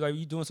 I'll tell you, like,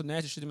 you doing some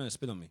nasty shit, man,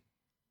 spit on me.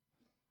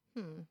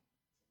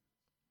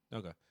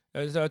 Okay.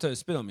 I'll tell you,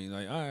 spit on me.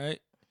 Like, all right.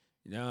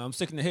 You know, I'm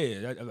sick in the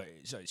head. I'm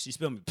like, she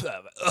spit on me.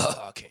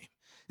 Okay.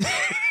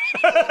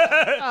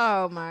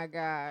 Oh my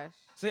gosh.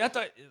 See, I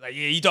thought, like,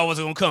 yeah, you thought I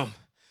wasn't gonna come.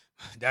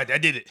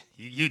 That did it.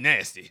 You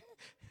nasty.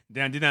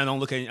 Then I don't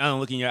look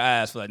in your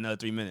eyes for like another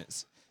 3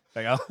 minutes.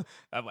 Like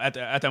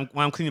when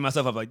I'm cleaning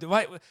myself up, like,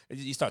 why?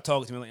 You start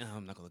talking to me like,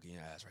 I'm not gonna look in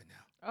your eyes right now.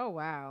 Oh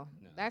wow,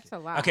 no, that's a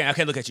lot. I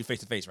can't look at you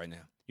face to face right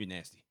now. You're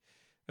nasty.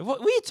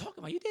 What are you talking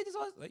about? You did this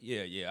all? Like,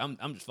 yeah.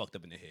 I'm just fucked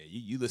up in the head.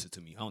 You listen to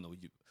me. I don't know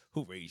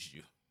who raised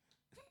you.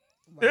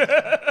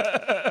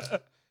 Wow.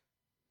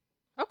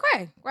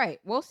 Okay, right.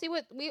 We'll see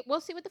what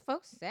the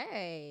folks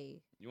say.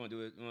 You want to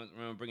do it? You want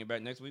to bring it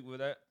back next week with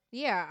that?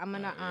 Yeah, I'm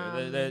gonna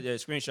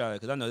screenshot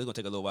it because I know it's gonna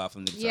take a little while for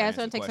them to yeah, it's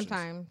gonna take some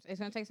time. It's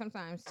gonna take some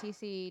time.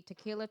 TC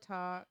Tequila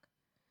Talk.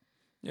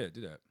 Yeah,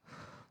 do that.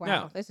 Wow,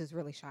 now, this is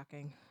really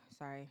shocking.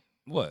 Sorry.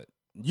 What?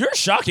 You're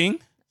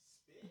shocking.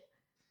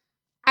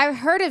 I've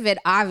heard of it.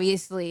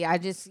 Obviously, I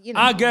just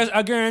I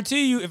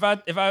guarantee you, if I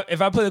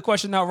put a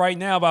question out right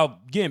now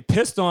about getting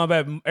pissed on,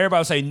 but everybody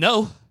will say no.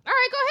 All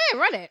right, go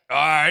ahead, run it. All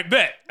right,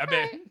 bet. I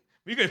bet.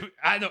 We could.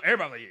 I know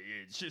everybody. Like,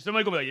 yeah.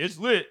 Somebody gonna be like, it's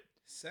lit.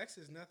 Sex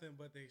is nothing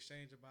but the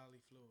exchange of bodily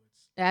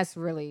fluids. That's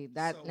really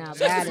that. So now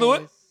that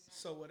is.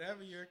 So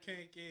whatever your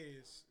kink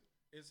is,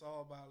 it's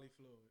all bodily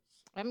fluids.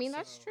 I mean,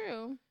 that's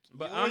true.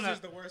 But yours is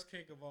the worst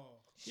kink of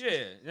all.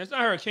 Yeah, that's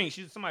not her kink.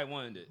 Somebody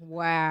wanted it.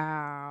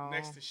 Wow.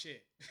 Next to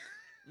shit.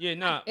 Yeah,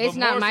 nah. It's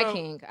not my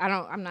kink.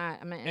 I'm not.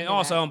 And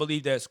also, I don't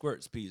believe that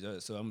squirts peas.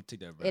 So I'm gonna take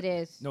that back. It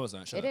is. No, it's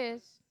not. Shut up. It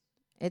is.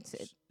 It's.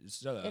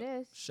 Shut up. It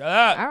is. Shut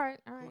up. All right.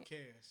 Who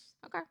cares?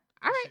 Okay.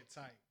 All right. Shit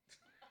tight.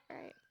 All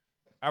right.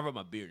 I rub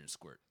my beard and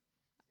squirt.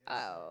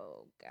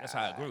 Oh God. That's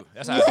how I grew.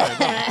 That's how I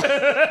grew.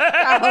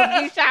 I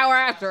hope you shower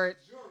afterwards.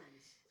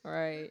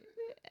 Right.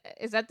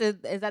 Is that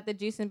the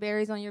juice and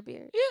berries on your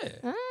beard?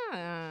 Yeah.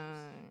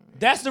 Ah.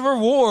 That's the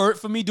reward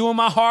for me doing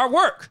my hard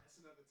work.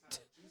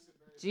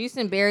 Juice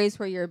and berries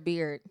for your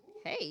beard.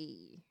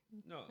 Hey.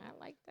 No. I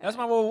like that. That's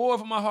my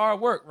reward for my hard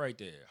work right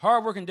there.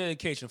 Hard work and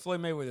dedication.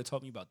 Floyd Mayweather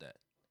told me about that.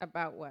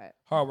 About what?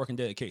 Hard work and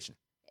dedication.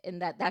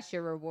 And that's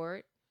your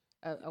reward?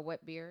 A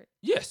wet beard?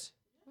 Yes.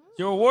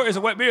 Your reward is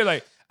a wet beard.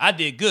 Like, I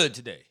did good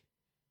today.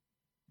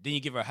 Then you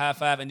give her a high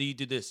five and then you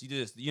do this. You do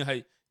this. You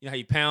know how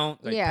you pound?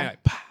 Like, yeah. Pound,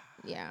 like, pow.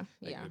 Yeah.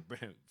 Like,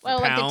 yeah. Well,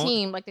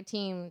 like the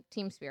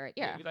team spirit.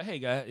 Yeah. Be like, hey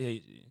guy,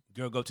 hey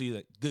girl, go to you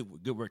like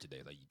good work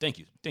today. Like, thank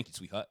you,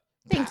 sweetheart.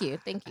 Thank you.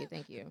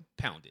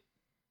 Pound it.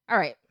 All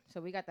right,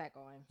 so we got that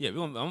going. Yeah,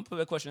 I'm gonna put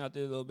that question out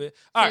there a little bit.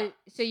 All right.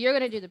 So you're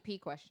gonna do the P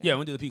question. Yeah, I'm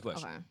gonna do the P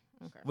question.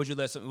 Okay.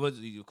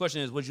 The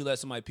question is, would you let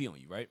somebody pee on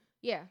you, right?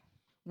 Yeah.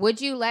 Would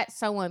you let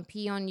someone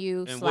pee on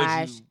you and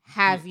 /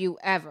 have you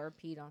ever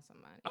peed on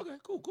somebody? Okay,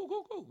 cool.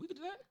 We can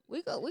do that.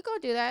 We go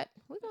do that.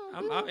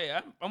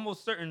 I'm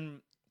almost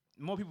certain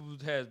more people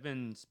has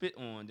been spit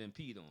on than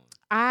peed on.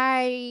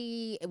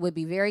 I would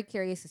be very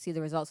curious to see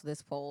the results of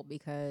this poll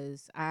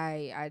because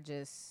I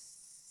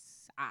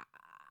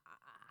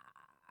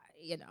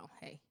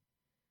hey,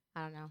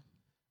 I don't know.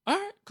 All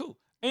right, cool.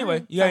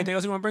 Anyway, you got anything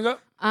else you want to bring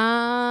up?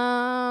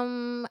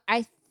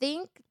 I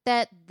think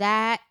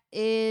that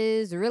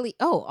is really.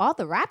 Oh, all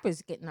the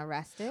rappers getting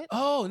arrested.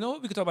 Oh no,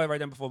 we can talk about it right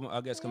now before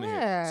our guests come in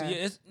here. So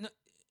Yeah. yeah,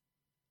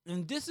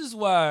 and this is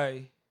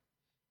why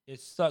it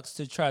sucks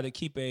to try to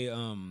keep a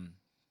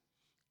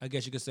I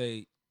guess you could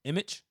say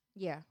image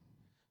Yeah.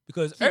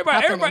 because Keep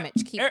everybody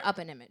up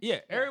an image. yeah,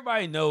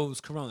 everybody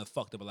knows Corona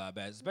fucked up a lot of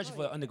bad, especially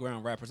for the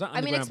underground rappers. Not I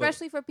mean, underground, but-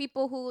 especially for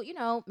people who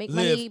make Live.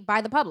 money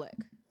by the public.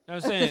 You know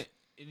what I'm saying?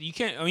 You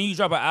can't. I mean, you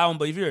drop an album,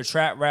 but if you're a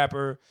trap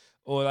rapper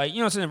or like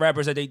what I'm saying,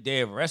 rappers that they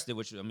have arrested,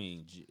 which I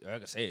mean,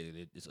 like I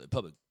say, it's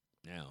public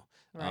now.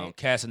 Right.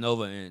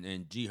 Casanova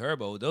and G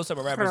Herbo, those type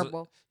of rappers.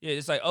 Horrible. Yeah,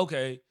 it's like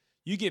okay,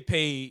 you get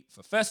paid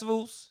for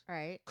festivals,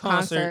 Right.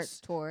 concerts,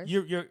 tours.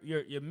 you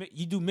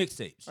do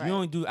mixtapes. Right. You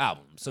only do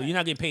albums, so Right. you're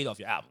not getting paid off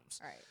your albums.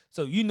 Right.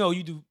 So you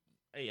do.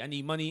 Hey, I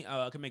need money.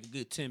 I can make a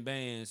good 10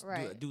 bands.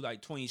 Right. Do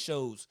like 20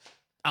 shows.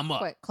 I'm up.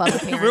 Quick club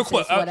appearances, Real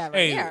quick. whatever.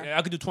 Hey, yeah.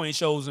 I could do 20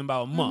 shows in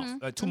about a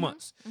month, 2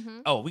 months. Mm-hmm.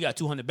 Oh, we got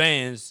 200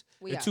 bands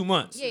We in up. 2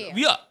 months. Yeah.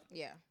 We up.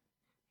 Yeah.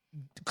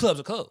 The clubs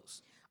are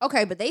closed.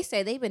 Okay, but they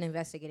say they've been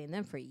investigating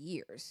them for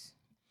years.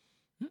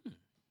 Hmm.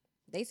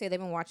 They say they've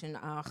been watching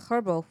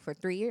Herbo for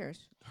 3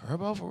 years.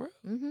 Herbo for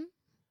real? Mm-hmm.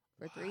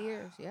 For 3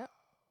 years. Yep.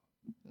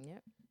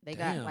 Yep. They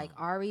Damn. got like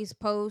Ari's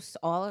posts,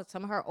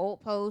 some of her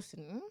old posts,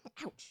 and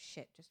ouch,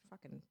 shit, just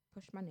fucking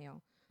pushed my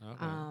nail.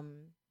 Okay.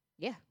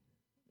 Yeah,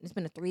 it's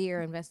been a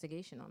 3-year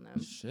investigation on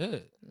them.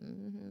 Shit.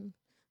 Mm-hmm.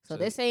 So So-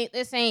 this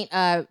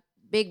ain't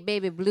Big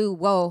Baby Blue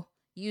Whoa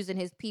using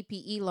his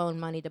PPE loan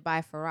money to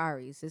buy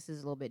Ferraris. This is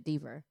a little bit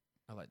deeper.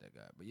 I like that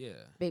guy, but yeah.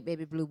 Big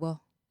Baby Blue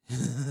Whoa.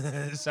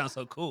 It sounds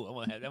so cool. I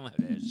want to have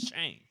that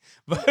chain.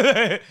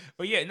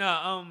 But yeah,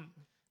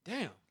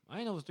 damn. I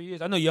didn't know it was 3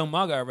 years. I know Young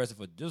Ma got arrested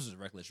for this is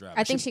reckless driving.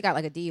 I think she got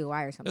like a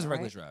DUI or something. This is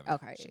reckless right?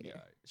 driving. Okay. Should be yeah.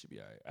 all right. Should be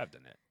all right. I've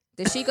done that.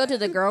 Did she go to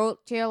the girl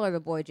jail or the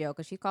boy jail?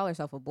 Because she called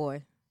herself a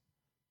boy.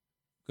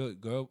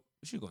 Good girl.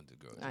 She going to the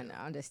girl. I jail. know.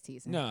 I'm just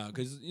teasing. No,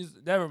 because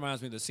that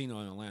reminds me of the scene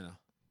on Atlanta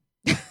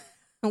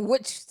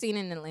Which scene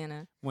in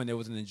Atlanta? when they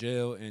was in the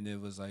jail and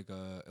it was like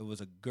it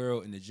was a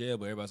girl in the jail,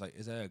 but everybody's like,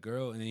 "Is that a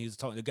girl?" And then he was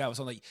talking. The guy was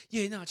talking like,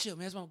 "Yeah, no, chill,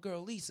 man. That's my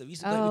girl Lisa. We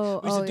used to, do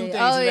things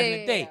back in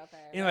the day." Okay.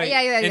 And, like,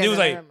 yeah. and it was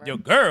I like, remember. "Your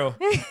girl."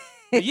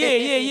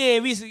 yeah.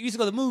 We used to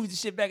go to movies and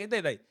shit back in the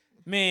day. Like,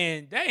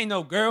 man, that ain't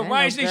no girl. That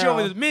Why ain't you no think she over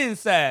girl. the men's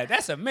side?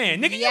 That's a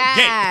man, nigga.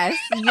 Yes,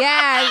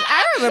 yes.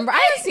 I remember.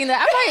 I haven't seen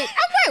that.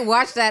 I might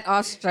watch that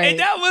off You gay. straight. And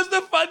that was the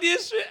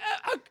funniest shit.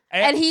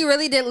 And he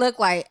really did look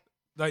like.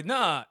 like,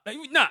 nah.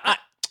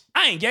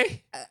 I ain't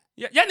gay.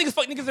 Y'all niggas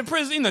fuck niggas in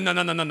prison. No.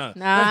 Nah,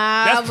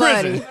 That's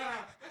prison. buddy.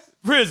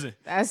 Prison.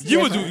 That's You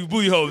would different. do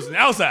booty holes on the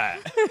outside.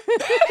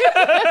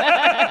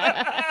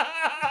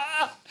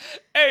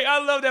 Hey,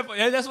 I love that.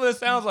 That's what it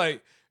sounds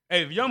like.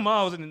 Hey, if Young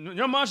Ma was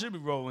Young Ma should be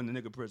rolling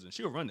the nigga prison.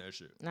 She'll run that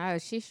shit. No,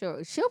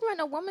 she'll run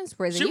a woman's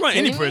prison. She'll You run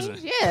any kidding me?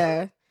 prison.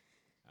 Yeah.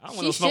 I don't She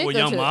want no smoke should with go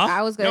Young to. Ma.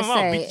 I was gonna Young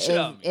Ma beat the say shit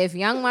out of me. if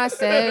Young Ma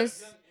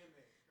says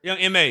Young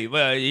M.A.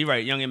 Well, you're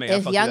right. Young M.A. I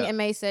if fucked Young it up.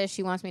 Ma says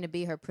she wants me to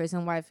be her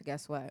prison wife,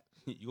 guess what?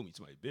 You gonna be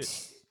somebody's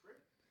bitch.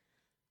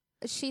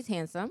 She's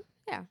handsome.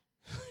 Yeah,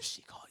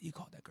 You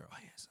called that girl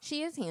handsome.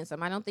 she is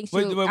handsome. I don't think she.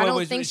 Wait, would, wait, I don't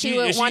wait, think is she she-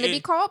 would is want to she- be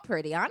called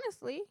pretty.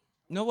 Honestly.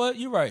 You know what?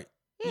 You're right.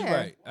 You're Yeah.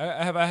 right.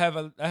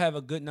 I have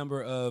a good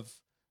number of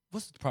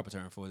what's the proper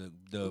term for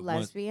the ones?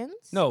 Lesbians.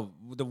 No,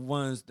 the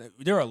ones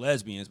there are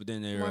lesbians, but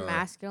then there More are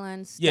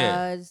masculine, studs,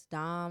 yeah.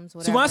 doms,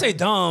 whatever. See, when I say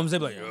doms, they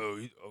be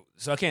like,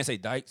 so I can't say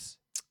dykes.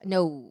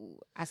 no,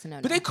 that's a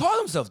no. But they call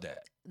themselves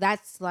that.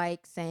 That's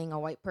like saying a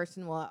white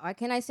person. Well, why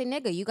can't I say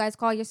nigga? You guys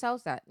call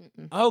yourselves that.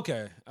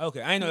 Okay. I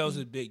didn't know that was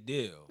a big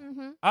deal.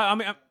 Mm-hmm. I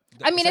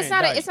mean, it's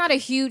not. dyke. It's not a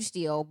huge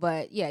deal,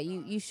 but yeah,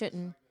 you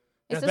shouldn't.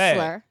 It's That's a bad.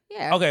 slur.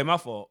 Yeah. Okay, my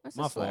fault. That's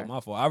a My slur.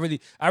 fault. I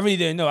really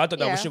didn't know. I thought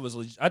that Yeah. shit was.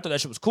 I thought that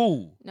shit was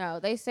cool. No,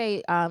 they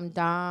say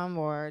dom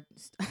or.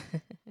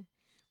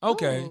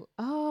 Okay. Ooh.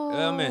 Oh.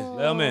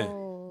 Let 'em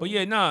in. But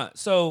yeah, nah.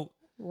 So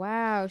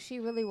Wow, she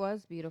really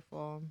was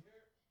beautiful.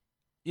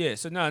 yeah.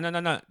 So no.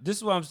 This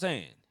is what I'm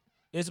saying.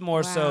 It's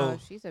more Wow, so.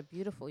 she's a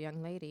beautiful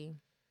young lady.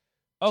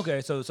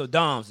 Okay. So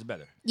doms is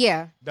better.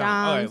 Yeah, Dom.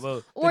 All right. doms.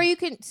 Well. Or you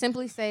can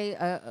simply say,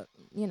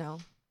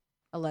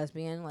 a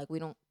lesbian. Like we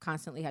don't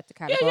constantly have to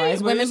categorize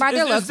but women by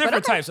their it's looks. but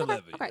different okay, types of okay,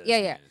 lesbians.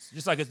 okay. Yeah.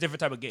 Just like it's different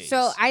type of gays.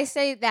 So I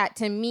say that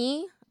to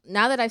me,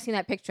 now that I've seen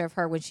that picture of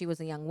her when she was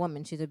a young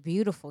woman, she's a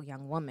beautiful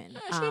young woman.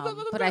 Yeah, she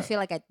look But I good. feel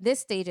like at this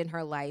stage in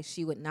her life,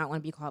 she would not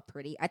want to be called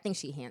pretty. I think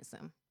she's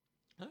handsome.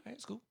 all right,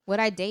 it's cool. Would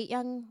I date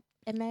young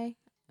M.A.?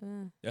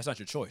 That's not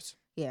your choice.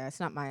 Yeah, it's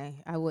not my.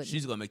 I wouldn't.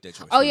 She's gonna make that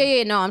choice. Oh for yeah, you.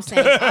 yeah. No, I'm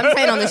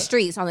saying on the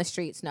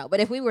streets. No, but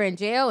if we were in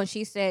jail and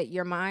she said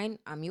you're mine,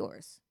 I'm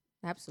yours.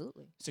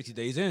 Absolutely. 60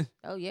 days in,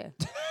 Oh yeah.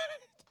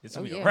 it's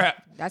Oh gonna be yeah. a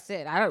wrap. That's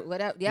it. I don't.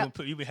 Whatever. Yep.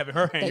 You be having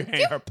her hand, your Thank hand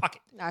you. in her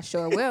pocket. I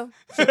sure will.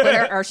 She put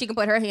her, or she can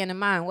put her hand in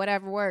mine.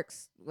 Whatever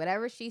works.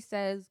 Whatever she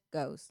says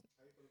goes.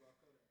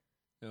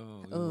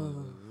 Oh,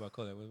 Ugh. what I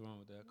call that? What's wrong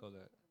with that?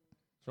 Kodak.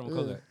 What's wrong with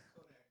Ugh. Kodak?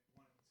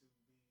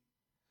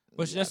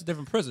 But that's a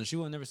different prison. She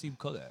will never see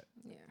Kodak.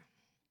 Yeah.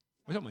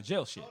 We're talking about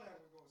jail shit.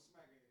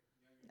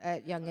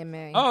 At Young and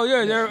May. Oh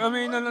yeah, there. I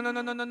mean,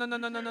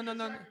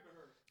 no.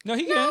 No,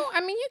 he No,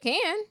 can. I mean you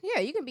can. Yeah,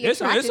 you can be It's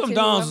attracted some to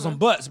dons whoever. and some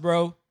butts,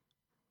 bro.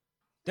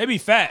 They be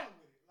fat.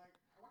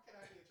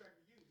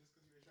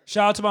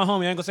 Shout out to my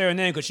homie. I ain't gonna say her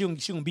name because she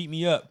gonna beat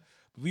me up.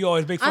 We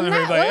always make fun I'm of her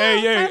not- like, hey,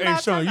 well, hey, time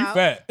out, Sean, time you out.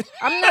 fat.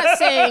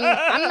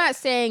 I'm not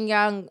saying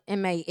young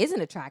MA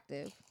isn't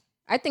attractive.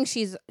 I think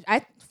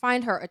I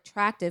find her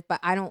attractive, but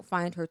I don't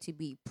find her to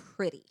be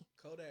pretty.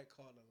 Kodak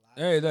called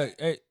a lot. Hey, look,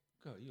 hey,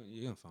 go,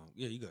 you on phone?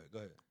 Yeah, you good? Go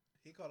ahead.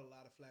 He caught a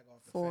lot of flack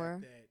off the For?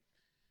 fact that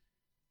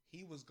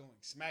he was going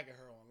smacking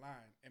her online,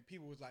 and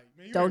people was like,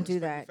 "Man, you Don't ain't do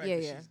respect that. the Yeah,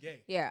 fact yeah. She's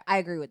gay." Yeah, I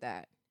agree with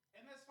that.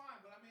 And that's fine,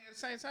 but I mean, at the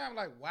same time,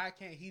 like, why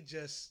can't he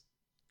just?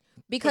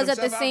 Because at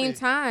the himself out same there.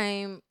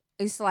 time,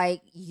 it's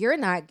like you're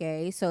not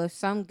gay. So if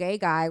some gay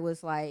guy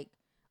was like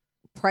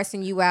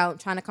pressing you out,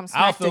 trying to come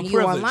I'll smack feel you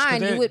privileged, online,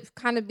 'cause you they- would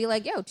kind of be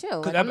like, "Yo, chill."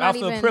 Like, Because I'm I not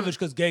feel even privileged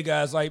because gay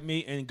guys like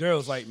me and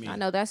girls like me. I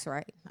know that's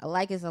right. A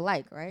like is a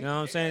like, right? You know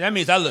what I'm saying? That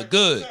means I look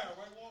good.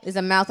 Is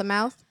a mouth a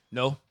mouth?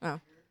 No.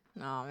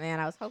 Oh man,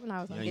 I was hoping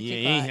I was gonna get Yeah,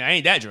 you I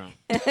ain't that drunk.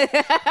 caught.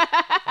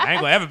 I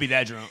ain't gonna ever be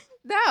that drunk.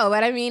 No,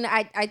 but I mean,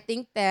 I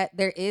think that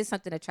there is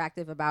something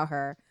attractive about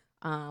her.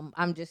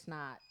 I'm just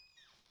not.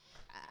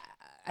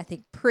 I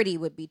think pretty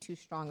would be too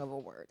strong of a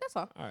word. That's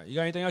all. All right, you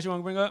got anything else you want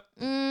to bring up?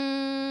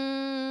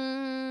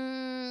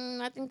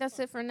 I think that's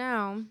it for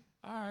now.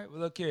 All right, well,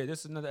 look here. This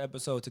is another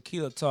episode of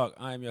Tequila Talk.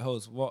 I am your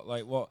host, Walt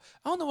Like Walt.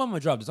 I don't know when I'm going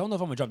to drop this. I don't know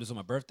if I'm going to drop this on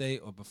my birthday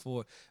or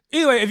before.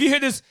 Anyway, if you hear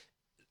this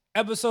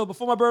episode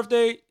before my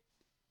birthday, it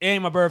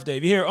ain't my birthday.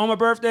 If you hear it on my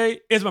birthday,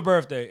 it's my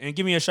birthday. And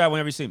give me a shot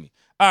whenever you see me.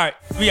 All right,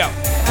 we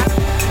out.